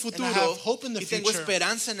esperanza en el and I futuro, have hope in the y tengo future,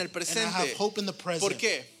 esperanza en el and I have presente. hope in the present. ¿Por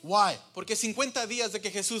qué? Why? Porque 50 días de que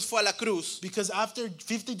Jesús fue a la cruz, Because after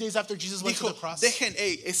 50 days after Jesus went to dijo, the cross,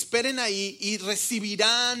 esperen ahí y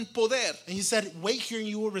recibirán poder. and he said, wait here and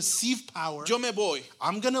you will receive power. Yo me voy,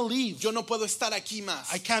 I'm going to leave. yo no puedo estar aquí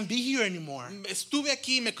más. I can't be here anymore. Estuve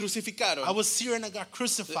aquí y me crucificaron. I was here and I got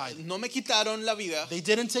crucified. No me quitaron la vida, They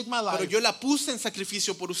didn't take my pero life, yo la puse en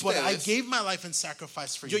sacrificio por but I ustedes. gave my life in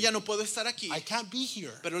sacrifice for Yo you. ya no puedo estar aquí, I can't be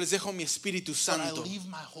here, pero les dejo mi Espíritu but I Santo. leave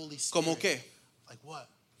my Holy Spirit. ¿Cómo qué? Like what?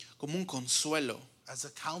 Como un consuelo. As a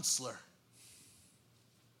counselor.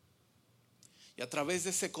 Y a través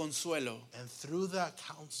de ese consuelo And through that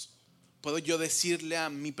counsel, puedo yo decirle a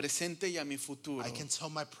mi presente y a mi futuro, I can tell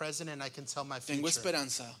my present and I can tell my tengo future.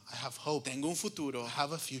 esperanza, I have hope. tengo un futuro, I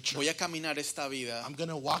have a future. voy a caminar esta vida I'm going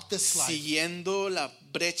to walk this life, siguiendo la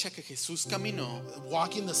brecha que Jesús caminó,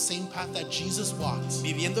 walking the same path that Jesus walked.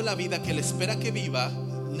 viviendo la vida que Él espera que viva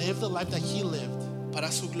Live the life that he lived para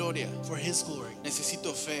su gloria. for his glory.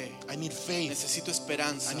 Necesito fe, I need faith. necesito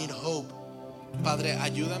esperanza. I need hope. Padre,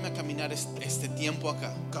 ayúdame a caminar este tiempo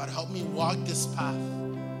acá. God, help me walk this path.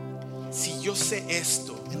 Si yo sé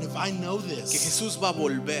esto, And if I know que this, Jesús va a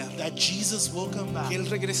volver, that Jesus will come back que Él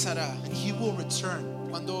regresará. and he will return.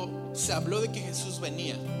 Cuando se habló de que Jesús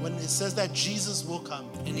venía, When it says that Jesus will come,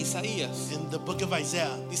 en Isaías, in the book of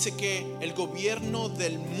Isaiah, dice que el gobierno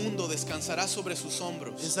del mundo descansará sobre sus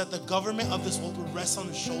hombros. is that the government of this world will rest on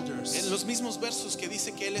his shoulders. En los mismos versos que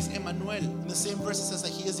dice que Él es Emmanuel. In the same verse it says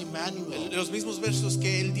that he is Emmanuel. En los mismos versos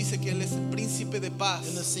que Él dice que Él es el príncipe de paz.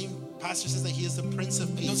 In the same passage says that he is the Prince of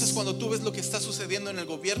Entonces Peace. cuando tú ves lo que está sucediendo en el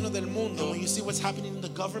gobierno del And mundo, when you see what's happening in the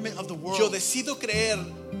government of the yo world, decido creer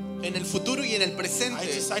en el futuro y en el I presente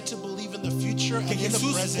decide to believe in the future and que in the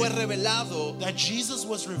Jesús fue present, revelado that Jesus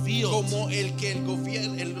was revealed, como el que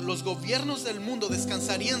los gobiernos del mundo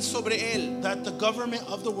descansarían sobre Él. that the government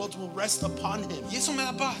of the world will rest upon him. Y eso me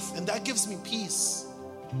da paz. And that gives me peace.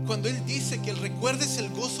 Cuando Él dice que recuerdes el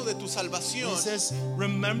gozo de tu salvación, He says,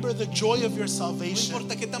 remember the joy of your no salvation.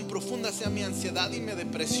 importa qué tan profunda sea mi ansiedad y mi It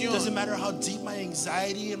doesn't depresión, matter how deep my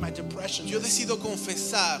anxiety and my depression yo is. decido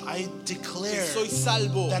confesar I que declare soy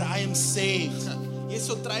salvo. that I am saved. Y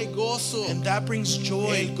eso trae gozo, And that brings el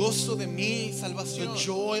joy, gozo de mi the salvación.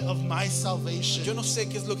 joy of my Yo salvation. no sé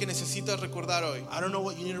qué es lo que necesitas recordar hoy, I don't know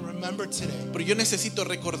what you need to remember today, pero yo necesito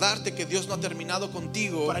recordarte que Dios no ha terminado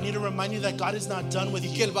contigo but I need to remind you that God is not done with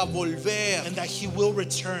y que Él you va a volver, and that he will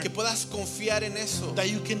return, que puedas confiar en eso. that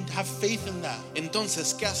you can have faith in that.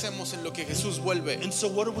 Entonces, ¿qué hacemos en lo que Jesús vuelve? And so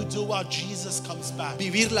what do we do while Jesus comes back?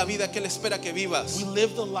 Vivir la vida que Él espera que vivas, We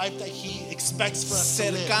live the life that he expects for us to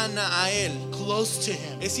live, cercana a Él. close to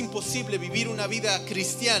him. Es imposible vivir una vida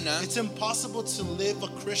cristiana It's impossible to live a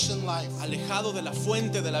Christian life alejado de la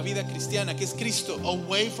fuente de la vida cristiana, que es Cristo.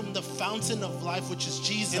 away from the fountain of life, which is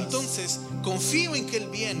Jesus. Entonces, confío en que Él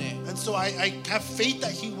viene, And so I have faith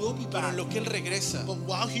that he will be pero back. en lo que Él regresa, But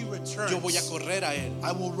while he returns, yo voy a correr a Él,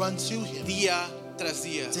 I will run to him día tras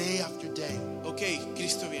día. day after day. Ok,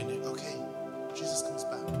 Cristo viene. Okay, Jesus comes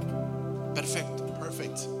back. Perfecto.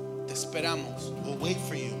 Perfect. Te esperamos. We'll wait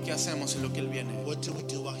for you. ¿Qué hacemos en lo que Él viene? What do we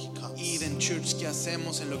do while he comes? Eden Church, ¿qué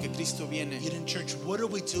hacemos en lo que Cristo viene? Eden Church, what do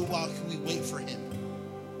we do while we wait for him?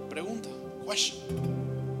 Pregunta, Question.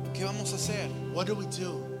 ¿qué vamos a hacer? What do we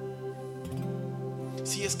do?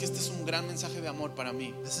 Sí, es que este es un gran mensaje de amor para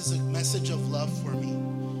mí, This is a message of love for me.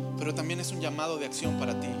 pero también es un llamado de acción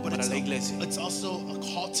para ti, But para la iglesia. it's also a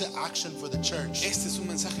call to action for the church. Este es un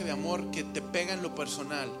mensaje de amor que te pega en lo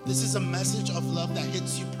personal, This is a message of love that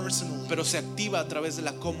hits you personally, pero se activa a través de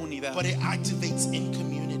la comunidad. but it activates in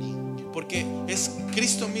community. Porque es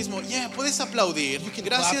Cristo mismo. Yeah, puedes aplaudir. You can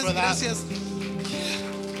Gracias, clap for that. gracias.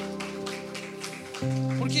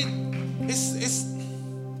 Porque me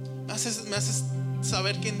haces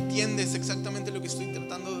saber que entiendes exactamente lo que estoy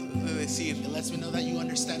tratando de decir. It lets me know that you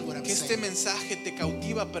understand what I'm Que este saying. mensaje te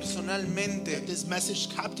cautiva That personalmente, this message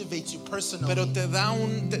captivates you personally, pero te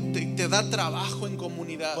da trabajo en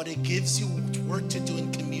comunidad. but it gives you work to do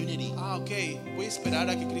in community. Ok, voy a esperar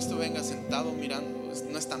a que Cristo venga sentado mirando.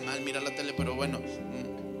 No está mal mirar la tele, pero bueno,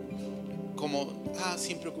 como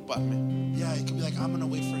sin preocuparme. Yeah, it could be like, I'm gonna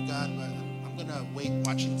wait for God, but I'm gonna wait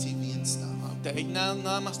watching TV and stuff. Y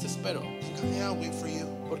nada más te espero, And yeah, I'll wait for you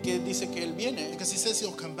porque Él dice que Él viene. because he says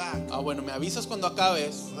he'll come back. Bueno, me avisas cuando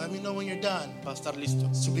acabes Let me know when you're done para estar listo.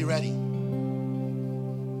 to be ready.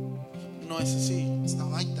 No es así, It's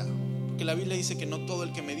not like that, porque la Biblia dice que no todo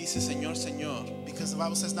el que me dice Señor, Señor because the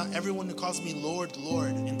Bible says not everyone who calls me Lord,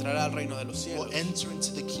 Lord entrará al reino de los will cielos, enter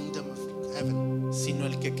into the kingdom of heaven, sino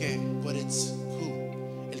el que but it's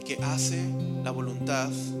who? el que hace la voluntad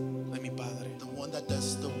de mi Padre. The one that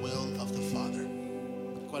does the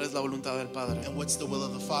es la voluntad del Padre? And what's the will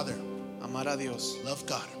of the Father? Amar a Dios Love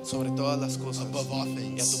God sobre todas las cosas above all y a tu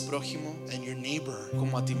things, prójimo and your neighbor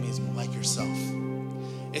como a ti mismo. like yourself.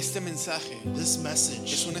 Este mensaje This es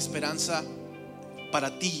message, una esperanza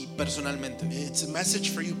para ti personalmente. it's a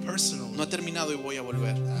message for you personally. No he terminado y voy a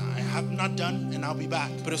volver. I have not done, and I'll be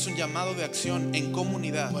back. Pero es un llamado de acción en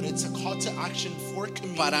comunidad But it's a call to action for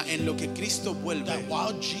para community. en lo que Cristo That vuelve,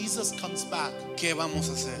 while Jesus comes back, ¿qué vamos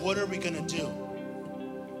a hacer? what are we going to do?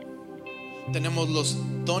 Tenemos los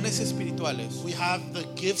dones espirituales We have the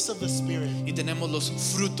gifts of the Spirit, y tenemos los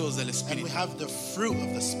frutos del and Espíritu. we have the fruit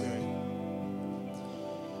of the Spirit.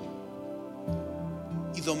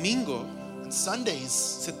 Y domingo And Sundays,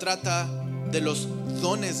 se trata de los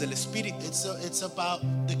dones del Espíritu, it's about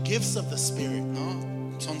the gifts of the Spirit.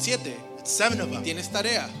 ¿no? Son 7. It's 7 of them. Tienes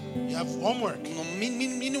tarea. You have homework. No,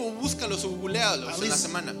 mínimo búscalos o googlealos At en la least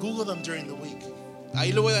semana. Google them during the week,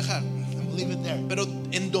 Ahí lo voy a dejar. and we'll leave it there. Pero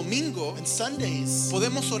en domingo And Sundays,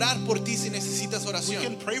 podemos orar por ti si necesitas we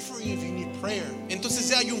can oración. pray for you if you need prayer. Entonces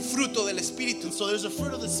ya hay un fruto del Espíritu, And so there's a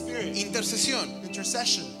fruit of the Spirit, intercesión.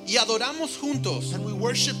 intercession, Y adoramos juntos. and we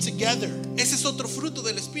worship together. Ese es otro fruto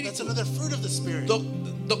del That's Espíritu. another fruit of the Spirit.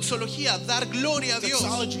 Doxología, dar gloria a Dios.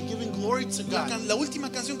 Doxology, giving glory to God. La última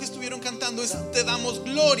canción que estuvieron cantando es Te damos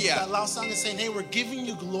gloria. That loud song is saying, hey, we're giving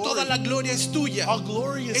you glory. Toda la gloria es tuya. All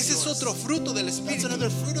glory is Ese es yours. otro fruto del That's Espíritu. another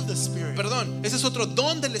fruit of the Spirit. Perdón, ese es otro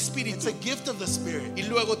don del It's Espíritu. a gift of the Spirit. Y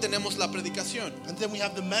luego tenemos la predicación. And then we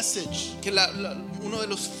have the message. Que uno de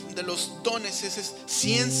los dones es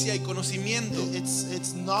ciencia y conocimiento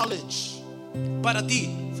It's knowledge para ti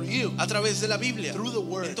for you a través de la Biblia. through the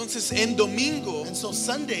Word. Entonces en domingo And so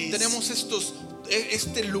Sundays, tenemos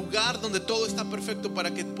este lugar donde todo está perfecto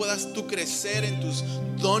para que puedas tú crecer en tus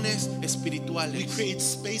dones we espirituales. create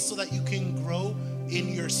space so that you can grow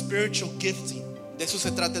in your spiritual gifting. De eso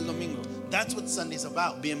se trata el domingo. That's what Sunday's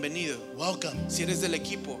about. Bienvenido. Welcome. Si eres del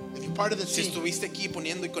equipo, If you're part of the si team, estuviste aquí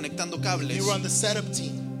poniendo y conectando if cables, you were on the setup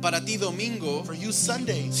team, para ti domingo for you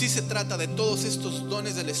Sundays, sí se trata de todos estos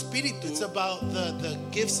dones del Espíritu, it's about the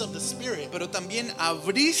gifts of the Spirit. pero también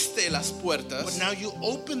abriste las puertas But now you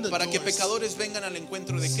open the para que doors pecadores vengan al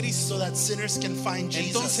encuentro de Cristo. so that sinners can find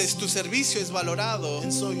Entonces Jesus. tu servicio es valorado,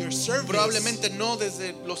 And so your service, probablemente no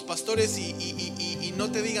desde los pastores y no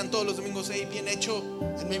te digan todos los domingos, hey, bien hecho,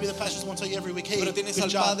 and maybe the pastors won't tell you every week, hey, pero tienes good al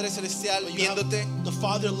job. Padre Celestial But you have viéndote the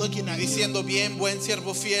Father looking y at you, diciendo, bien, buen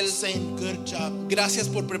siervo fiel, saying, good job. gracias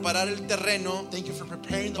por preparar el terreno Thank you for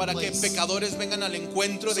preparing the para que place pecadores vengan al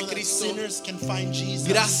encuentro de so that Cristo. sinners can find Jesus.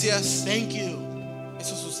 Gracias. Thank you.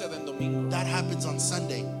 Eso sucede en domingo. That happens on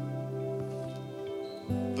Sunday.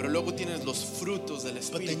 Pero luego tienes los frutos del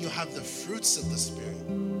But then you Espíritu. have the fruits of the Spirit.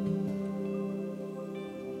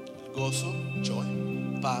 Gozo, Joy,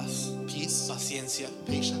 paz, peace, paciencia,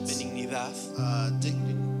 patience, benignidad,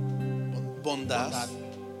 dignity, bondad, bondad,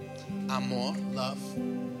 amor, love,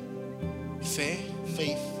 fe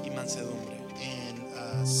faith, y mansedumbre.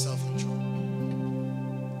 and self-control.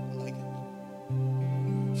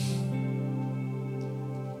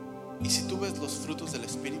 Y si tú ves los frutos del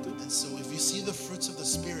Espíritu, And so if you see the fruits of the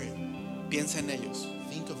Spirit, piensa en ellos,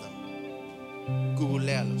 think of them.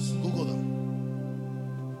 googlealos, Google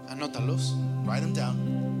them. anótalos. Write them down.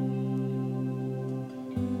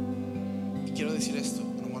 Y quiero decir esto,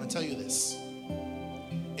 And I want to tell you this.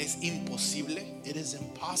 es imposible It is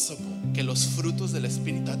impossible que los frutos del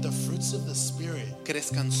Espíritu that the fruits of the Spirit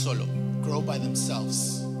crezcan solo, grow by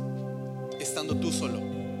themselves. estando tú solo.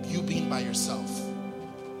 You being by yourself.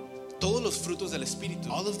 Todos los frutos del Espíritu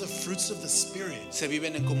All of the fruits of the Spirit se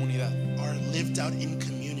viven en comunidad. are lived out in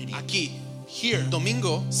community. Aquí, Here,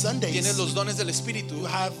 domingo, Sundays, tienes los dones del Espíritu, you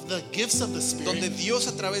have the gifts of the donde Spirit, Dios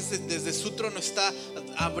a través desde su trono está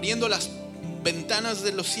abriendo las ventanas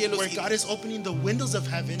de los cielos where y God is opening the windows of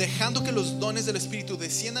heaven, dejando que los dones del Espíritu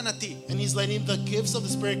desciendan a ti. and He's letting the gifts of the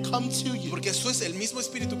Spirit come to you. Porque eso es el mismo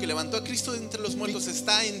Espíritu que levantó a Cristo de entre los muertos,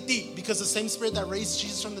 está en ti. Because the same Spirit that raised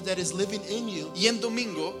Jesus from the dead is living in you. Y en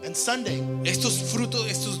domingo, And Sunday, estos frutos,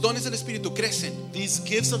 estos dones del Espíritu crecen these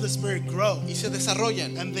gifts of the Spirit grow y se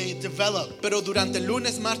desarrollan. and they develop. Pero durante el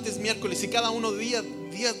lunes, martes, miércoles y cada uno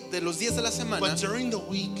de los días de la semana, But during the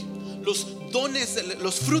week, los dones,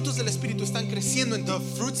 los frutos del Espíritu están creciendo en ti. the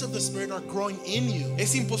fruits of the Spirit are growing in you.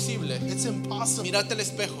 Es imposible It's impossible. mirarte al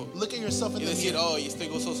espejo Look at yourself in y the decir, mirror. hoy estoy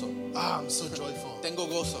gozoso, I'm so joyful. tengo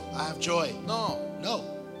gozo. I have joy. No, No.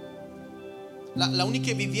 La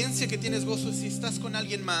única evidencia que tienes gozo es si estás con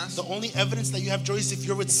alguien más. The only evidence that you have joy is if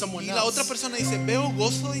you're with someone Y la otra else. persona dice, veo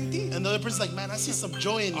gozo en ti. And the other person's like, man, I see some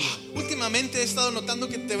joy in you. Últimamente he estado notando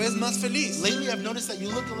que te ves más feliz. Lately, I've noticed that you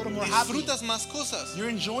look a little more happy. Disfrutas más cosas. You're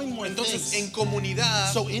enjoying more Entonces, en things.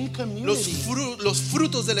 comunidad, So in community, los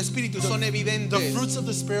frutos del Espíritu son the evidentes. fruits of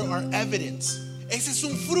the Spirit are evident. Ese es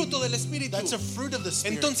un fruto del Espíritu. That's a fruit of the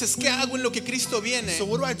Spirit. Entonces, ¿qué hago en lo que Cristo viene? So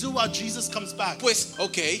what do I do while Jesus comes back? Pues,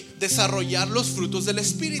 desarrollar los frutos del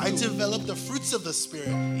Espíritu. I develop the fruits of the Spirit.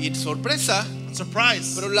 Y sorpresa,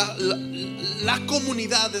 Surprise. pero la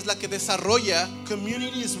comunidad es la que desarrolla,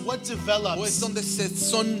 Community is what o es develops, donde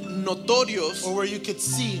son notorios or where you could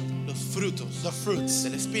see los frutos the fruits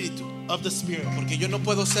del Espíritu. of the Spirit. Porque yo no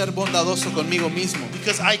puedo ser bondadoso conmigo mismo.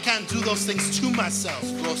 Because I can't do those things to myself.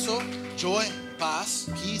 Gozo, Joy, paz.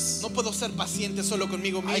 peace. No puedo ser paciente solo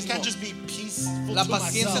conmigo I mismo. can't just be peaceful La to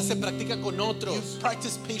paciencia myself. se practica con otros. You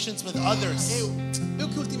practice patience with others. Veo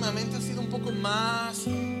que últimamente has sido un poco más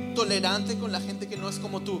tolerante con la gente que no es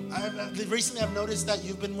como tú. Recently I've noticed that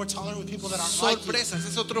you've been more tolerant with people that aren't like you. Sorpresas,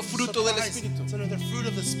 es otro fruto del Surprise. Espíritu. It's another fruit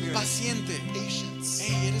of the Spirit. Paciente. Patience.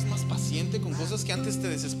 Hey, eres más paciente con cosas que antes te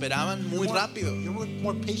desesperaban muy rápido. You're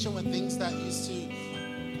more patient with things that used to.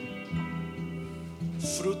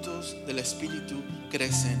 Frutos del Espíritu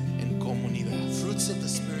crecen en comunidad. Fruits of the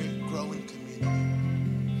Spirit grow in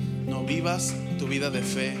community. No vivas tu vida de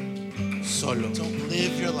fe solo. Don't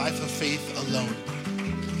live your life of faith alone.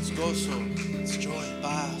 Es gozo, It's joy,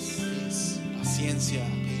 paz, peace, paciencia,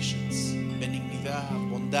 patience, benignidad,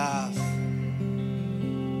 bondad.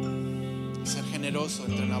 Ser generoso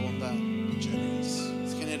entre la bondad. generous.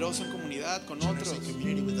 Es generoso en comunidad con Generous otros. in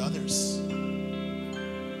community with others.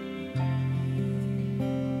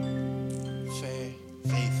 Fe,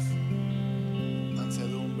 Faith.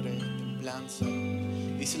 mansedumbre, templanza.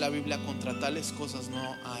 Dice la Biblia, contra tales cosas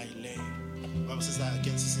no hay ley. The Bible says that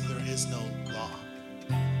against this there is no law.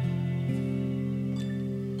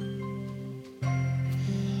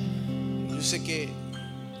 Yo sé que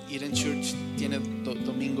Eden Church tiene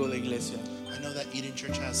domingo de iglesia. I know that Eden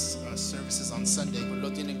Church has services on Sunday. Lo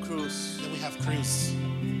tienen Cruz. Then we have Cruise.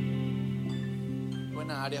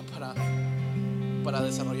 Buena área para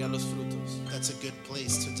desarrollar los frutos. That's a good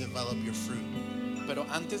place to develop your fruit. Pero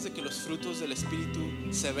antes de que los frutos del Espíritu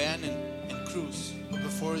se vean en Cruz, But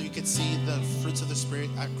before you could see the fruits of the Spirit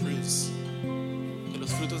at Cruise, que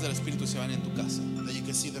los frutos del Espíritu se vean en tu casa. that you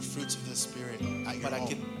could see the fruits of the Spirit at your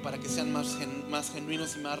Para que sean más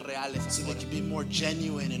genuinos y más reales so they afuera. can be more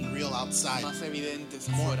genuine and real outside, Más evidentes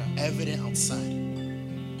more afuera. evident outside.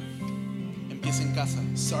 Empieza en casa.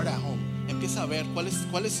 Start at home. Empieza a ver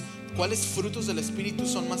cuáles frutos del Espíritu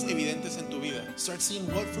son más evidentes en tu vida. Start seeing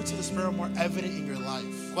what fruits of the Spirit are more evident in your life.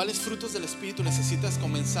 ¿Cuáles frutos del Espíritu necesitas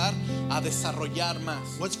comenzar a desarrollar más?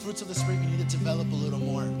 What fruits of the Spirit you need to develop a little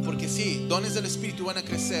more. Porque sí, dones del Espíritu van a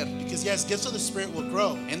crecer. Because yes, gifts of the Spirit will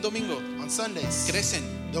grow En domingo on Sundays. crecen.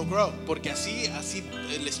 They'll grow. Porque así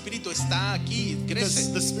el Espíritu está aquí, Because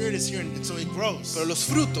crece. the Spirit is here and so it grows. Pero los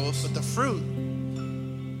frutos, But the fruit,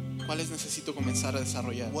 ¿cuáles necesito comenzar a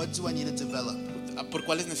desarrollar? what do I need to develop? ¿Por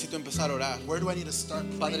cuáles necesito empezar a orar? Where do I need to start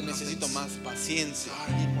praying Padre, on necesito things? más paciencia.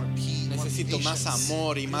 God, I need more peace, more Necesito más patience,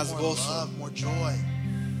 amor y más more gozo. love, more joy.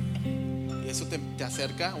 Y eso te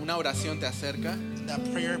acerca, una oración te acerca And that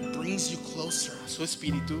prayer brings you closer a su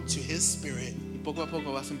Espíritu. to His Spirit. Y poco a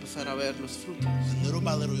poco vas a empezar a ver los frutos. And little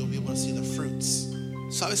by little, you'll be able to see the fruits.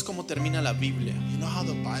 ¿Sabes cómo termina la Biblia? You know how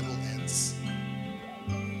the Bible ends?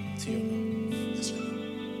 ¿Sí o no? Yes or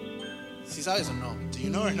no? ¿Sí sabes o no? Do you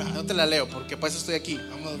know or No not? te la leo porque para eso estoy aquí.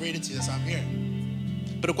 I'm going to read it to you, so I'm here.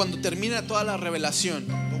 Pero cuando termina toda la revelación,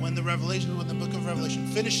 But when the book of Revelation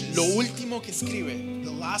finishes, lo último que escribe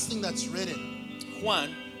the last thing that's written, Juan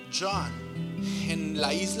John, en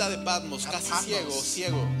la isla de Patmos, at casi Patmos,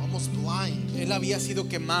 ciego, almost blind, él había sido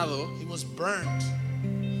quemado he was burned,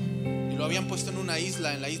 y lo habían puesto en una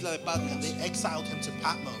isla, en la isla de and Patmos. they exiled him to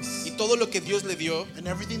Patmos. Y todo lo que Dios le dio And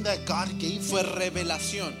everything that God gave fue him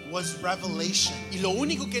revelación. was revelation. Y lo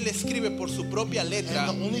único que él escribe por su propia letra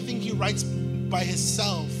And the only thing he writes by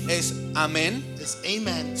himself es amén, is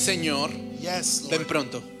amen. Señor, Yes, ven Lord,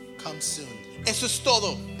 pronto. come soon. Eso es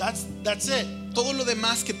todo. That's it. Todo lo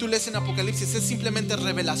demás que tú lees en Apocalipsis es simplemente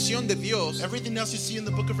revelación de Dios Everything else you see in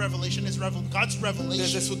the book of Revelation is God's desde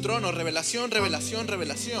revelation. su trono. Revelación, revelación, From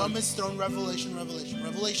revelación. his throne, revelation, revelation,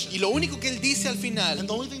 revelation. Y lo único que él dice al And final,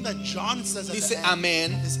 the only thing that John says at dice the end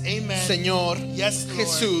amén, is amen. Señor, Yes, Lord.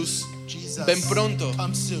 Jesús, Jesus, ven pronto.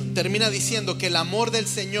 come soon. Termina diciendo que el amor del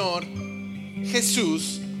Señor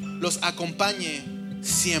Jesús los acompañe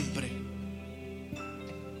siempre.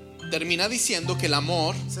 Termina diciendo que el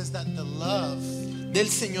amor It says that the love del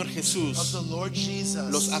Señor of Jesús the Lord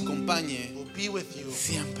Jesus los acompañe will be with you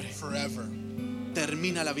siempre. forever.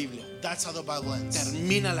 Termina la Biblia. That's how the Bible ends.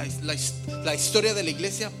 Termina la historia de la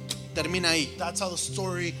iglesia. Termina ahí. That's how the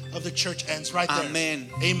story of the church ends right there. Amén.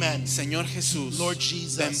 Amen. Señor Jesús, Lord ven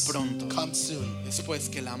Jesus, pronto. come soon. Después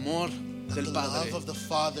que el amor del The Padre love of the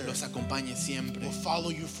Father los acompañe siempre. will follow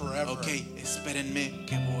you forever. Ok, espérenme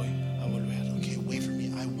que voy a volver. Okay, wait for me.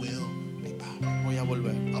 I will be back. Voy a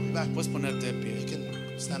volver. I'll be back. Puedes ponerte de You pie.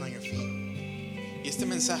 can stand on your feet. Y este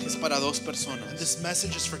mensaje es para dos And personas. this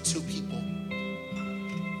message is for two people.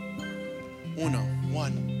 Uno,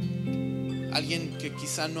 One, alguien que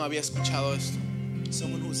quizá no había escuchado esto,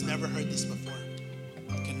 someone who's never heard this before.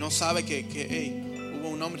 que no sabe que hey, hubo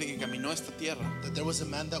un hombre que caminó esta tierra That there was a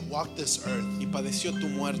man that walked this earth y padeció tu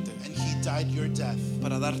muerte and he died your death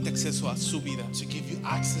para darte acceso a su vida. to give you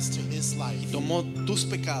access to his life. Tomó tus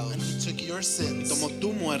pecados, And he took your sins, tomó tu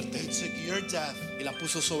he muerte took your death, y la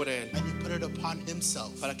puso sobre él and he put it upon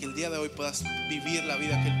himself para que el día de hoy puedas vivir la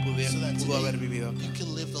vida que él so that pudo haber today vivido. you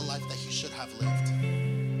can live the life that he should have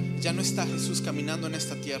lived. Ya no está Jesús caminando en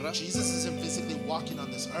esta tierra Jesus isn't physically walking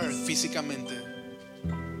on this earth, físicamente,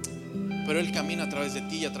 pero él camina a través de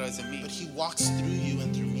ti y a través de mí. but he walks through you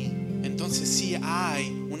and through me. Entonces sí hay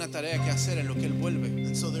una tarea que hacer en lo que él vuelve.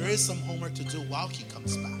 And so there is some homework to do while he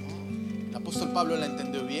comes back. El apóstol Pablo la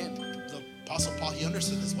entendió bien. The Apostle Paul, he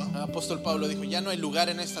understood this well. El apóstol Pablo dijo, ya no hay lugar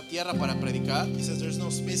en esta tierra para predicar. He says there's no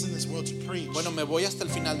space in this world to preach. Bueno, me voy hasta el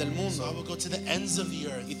final del So I mundo. will go to the ends of the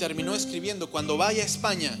earth. Y terminó escribiendo, cuando vaya a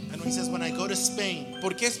España. And he says when I go to Spain,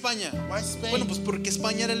 ¿Por qué España? why Spain? Bueno, pues porque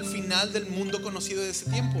España era el final del mundo conocido de ese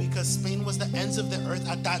tiempo. Because Spain was the ends of the earth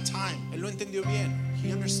at that time. Él lo entendió bien.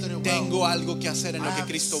 He understood it well. Tengo algo que hacer en I lo que have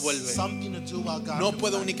Cristo vuelve. something to do while God No comes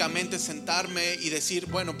puedo back. únicamente sentarme y decir,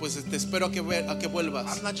 bueno, pues te espero a que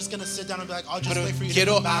vuelvas. I'm not just going to sit down and be like, I'll just Pero wait for you to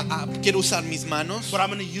quiero, come back. quiero usar mis manos But I'm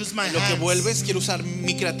going to use my en lo que hands. vuelves. Quiero usar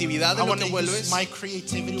mi creatividad I en lo want que to vuelves. use my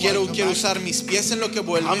creativity while Quiero you come back. usar mis pies en lo que I'm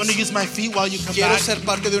going to vuelves. use my feet while you come Quiero back. ser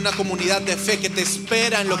parte de una comunidad de fe que te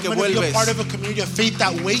espera en lo I'm que going to be a vuelves. part of a community of faith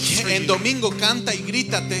that waits for En you. domingo canta y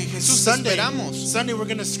grítate, Jesús, te esperamos. Sunday we're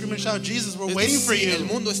going to scream and shout, Jesus, we're waiting for Sí, el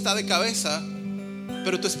you. mundo está de cabeza,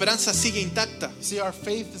 pero tu esperanza sigue intacta. See, our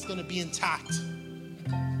faith is going to be intact.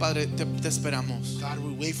 Padre, te esperamos. God,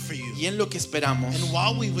 we wait for you. Y en lo que esperamos, And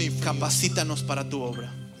while we wait for capacítanos para tu obra.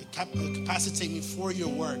 you, capacitate me for your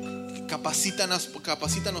work,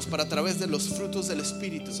 Capacítanos para a través de los frutos del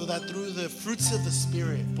Espíritu so that through the fruits of the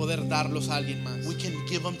Spirit, poder darlos a alguien más. we can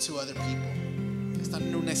give them to other people. Están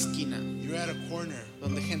en una esquina You're at a corner,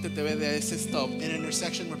 donde gente te ve de ese stop in an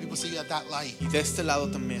intersection where people see you at that light, y de este lado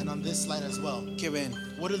and también. on this light as well. Que ven,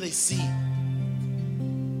 What do they see?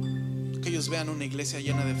 que ellos vean una iglesia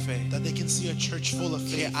llena de fe, That they can see a church full of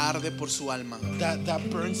que faith, arde por su alma. that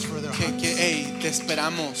burns for their hearts. Hey, te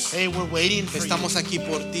esperamos. Hey, we're waiting for Estamos you. aquí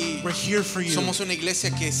por ti. We're here for you. Somos una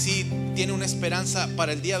iglesia que sí tiene una esperanza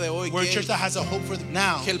para el día de hoy, We're a church that has a hope for them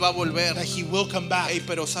now, que Él va a volver. that he will come back. Hey,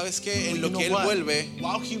 pero ¿sabes qué? En But lo you que Él know what? vuelve,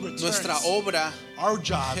 While he returns, nuestra obra our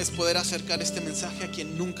job es poder acercar este mensaje a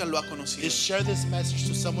quien nunca lo ha conocido. is share this message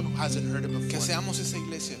to someone who hasn't heard it Que before. seamos esa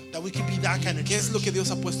iglesia. That we can be that kind of ¿Qué es lo church. que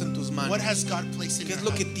Dios ha puesto en tus manos? What has God placed in ¿Qué your es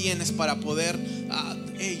lo que hand? tienes para poder?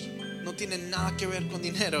 No tiene nada que ver con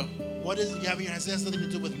dinero. What is you have in your hands? It has nothing to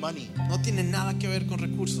do with money. No tiene nada que ver con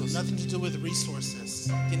recursos. Nothing to do with resources.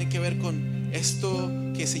 Tiene que ver con esto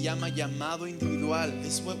que se llama llamado individual,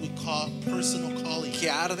 It's what we call personal calling. que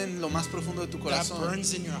arde en lo más profundo de tu That corazón.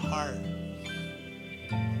 burns in your heart.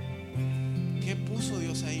 ¿Qué puso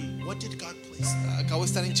Dios ahí? What did God place there? Acabo de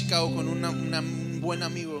estar en Chicago con un buen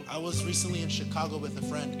amigo I was recently in Chicago with a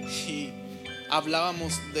friend, y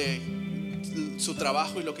hablábamos de su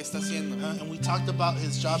trabajo y lo que está haciendo. and we talked about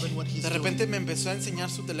his job and what he's De doing. repente me empezó a enseñar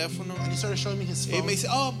su teléfono And he started showing me his y phone. me dice,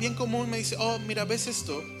 oh, bien común, me dice, oh, mira, ¿ves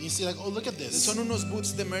esto? And you see, like, oh, look at this. Son unos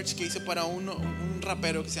boots de merch que hice para un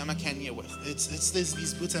rapero que se llama Kanye West. It's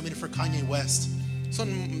these boots I made for Kanye West. Son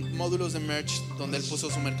módulos de merch donde él puso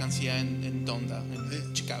su mercancía en Donda,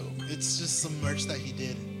 en Chicago. It's just some merch that he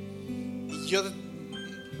did. Y yo,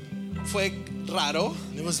 fue raro.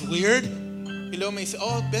 And it was weird. Y luego me dice,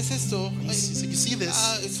 oh, ¿ves esto? And he's like, you see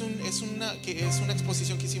this? Es una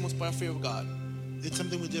exposición que hicimos para Fear of God. It's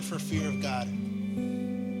something we did for fear of God.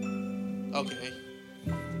 Ok,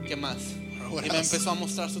 ¿qué más? What Y me else? empezó a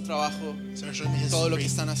mostrar su trabajo, He started showing me his, todo lo que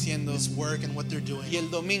están haciendo. his work and what they're doing. Y el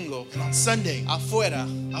domingo, And on Sunday, afuera,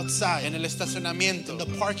 outside, en el estacionamiento, in the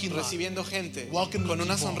parking lot, recibiendo gente, welcoming con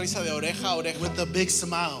una people sonrisa de oreja a oreja. with a big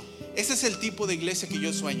smile. Ese es el tipo de iglesia que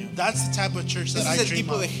yo sueño. That's the type of church that Ese I es el dream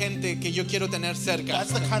tipo of. de gente que yo quiero tener cerca.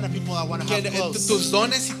 That's the kind of people I want to Que have close. tus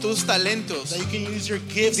dones y tus talentos. That you can use your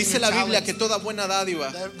gifts Dice and la your Biblia talents. que toda buena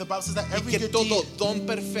dádiva The Bible says that y every que good todo deed don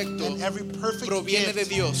perfecto and every perfect proviene de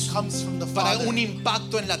gift Dios comes from the para Father. un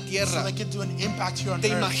impacto en la So tierra. they can do an impact here on ¿Te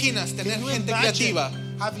earth. imaginas tener Can you gente imagine creativa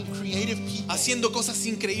having creative people haciendo cosas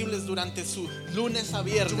increíbles durante su lunes a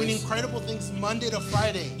doing viernes incredible things Monday to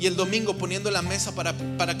Friday, y el domingo poniendo la mesa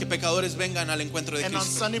para que pecadores vengan al encuentro de and on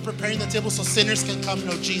Cristo? Sunday preparing the table so sinners can come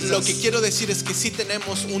know Jesus? Lo que quiero decir es que sí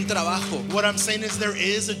tenemos un trabajo What I'm saying is there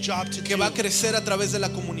is a job to que do va a crecer a través de la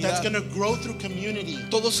that's comunidad. going to grow through community.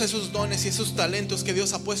 Todos esos dones y esos talentos que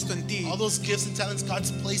Dios ha puesto en ti, All those gifts and talents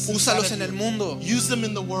God's placed úsalos inside en of el you. mundo. Use them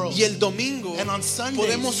in the world. Y el domingo And on Sundays,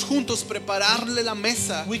 podemos juntos prepararle la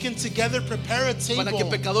mesa we can together prepare a table para que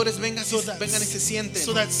pecadores vengan so that, y se sienten.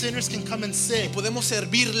 so that sinners can come and sit, Podemos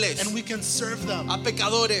servirles and we can serve them, a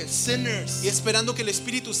pecadores sinners, y esperando que el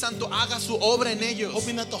Espíritu Santo haga su obra en ellos.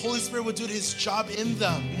 hoping that the Holy Spirit would do his job in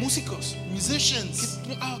them. Músicos. Musicians.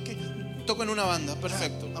 Ok. Toco en una banda,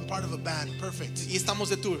 perfecto. I'm part of a band, perfect. Y estamos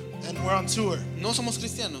de tour. And we're on tour. No somos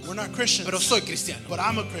cristianos, We're not Christians, pero soy cristiano. but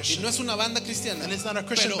I'm a Y Christian. no es una banda cristiana, And it's not a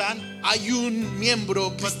Christian pero band. hay un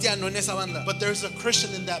miembro cristiano en esa banda. But there's a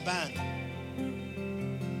Christian in that band.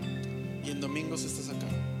 Y en domingos estás acá,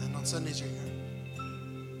 And on Sundays you're here.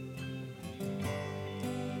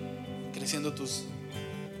 creciendo tus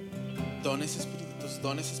dones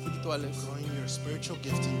espirituales. Growing your spiritual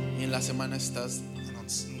gifting. Y en la semana estás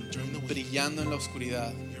And during the week, brillando en la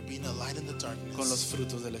oscuridad you're being a light in the darkness con los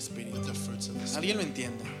frutos del Espíritu. with the fruits of the Spirit. ¿Alguien lo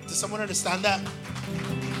entiende? Does someone understand that?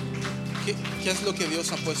 ¿Qué es lo que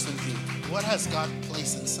Dios ha puesto en ti? What has God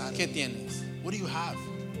placed inside of ¿Qué you? tienes? What do you have?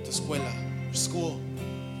 Tu escuela, Your school,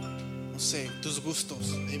 no sé, tus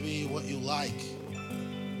gustos, maybe what you like,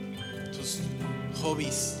 tus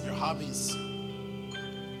hobbies, your hobbies.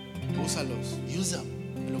 úsalos. Use them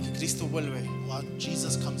En lo que Cristo vuelve, while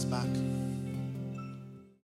Jesus comes back.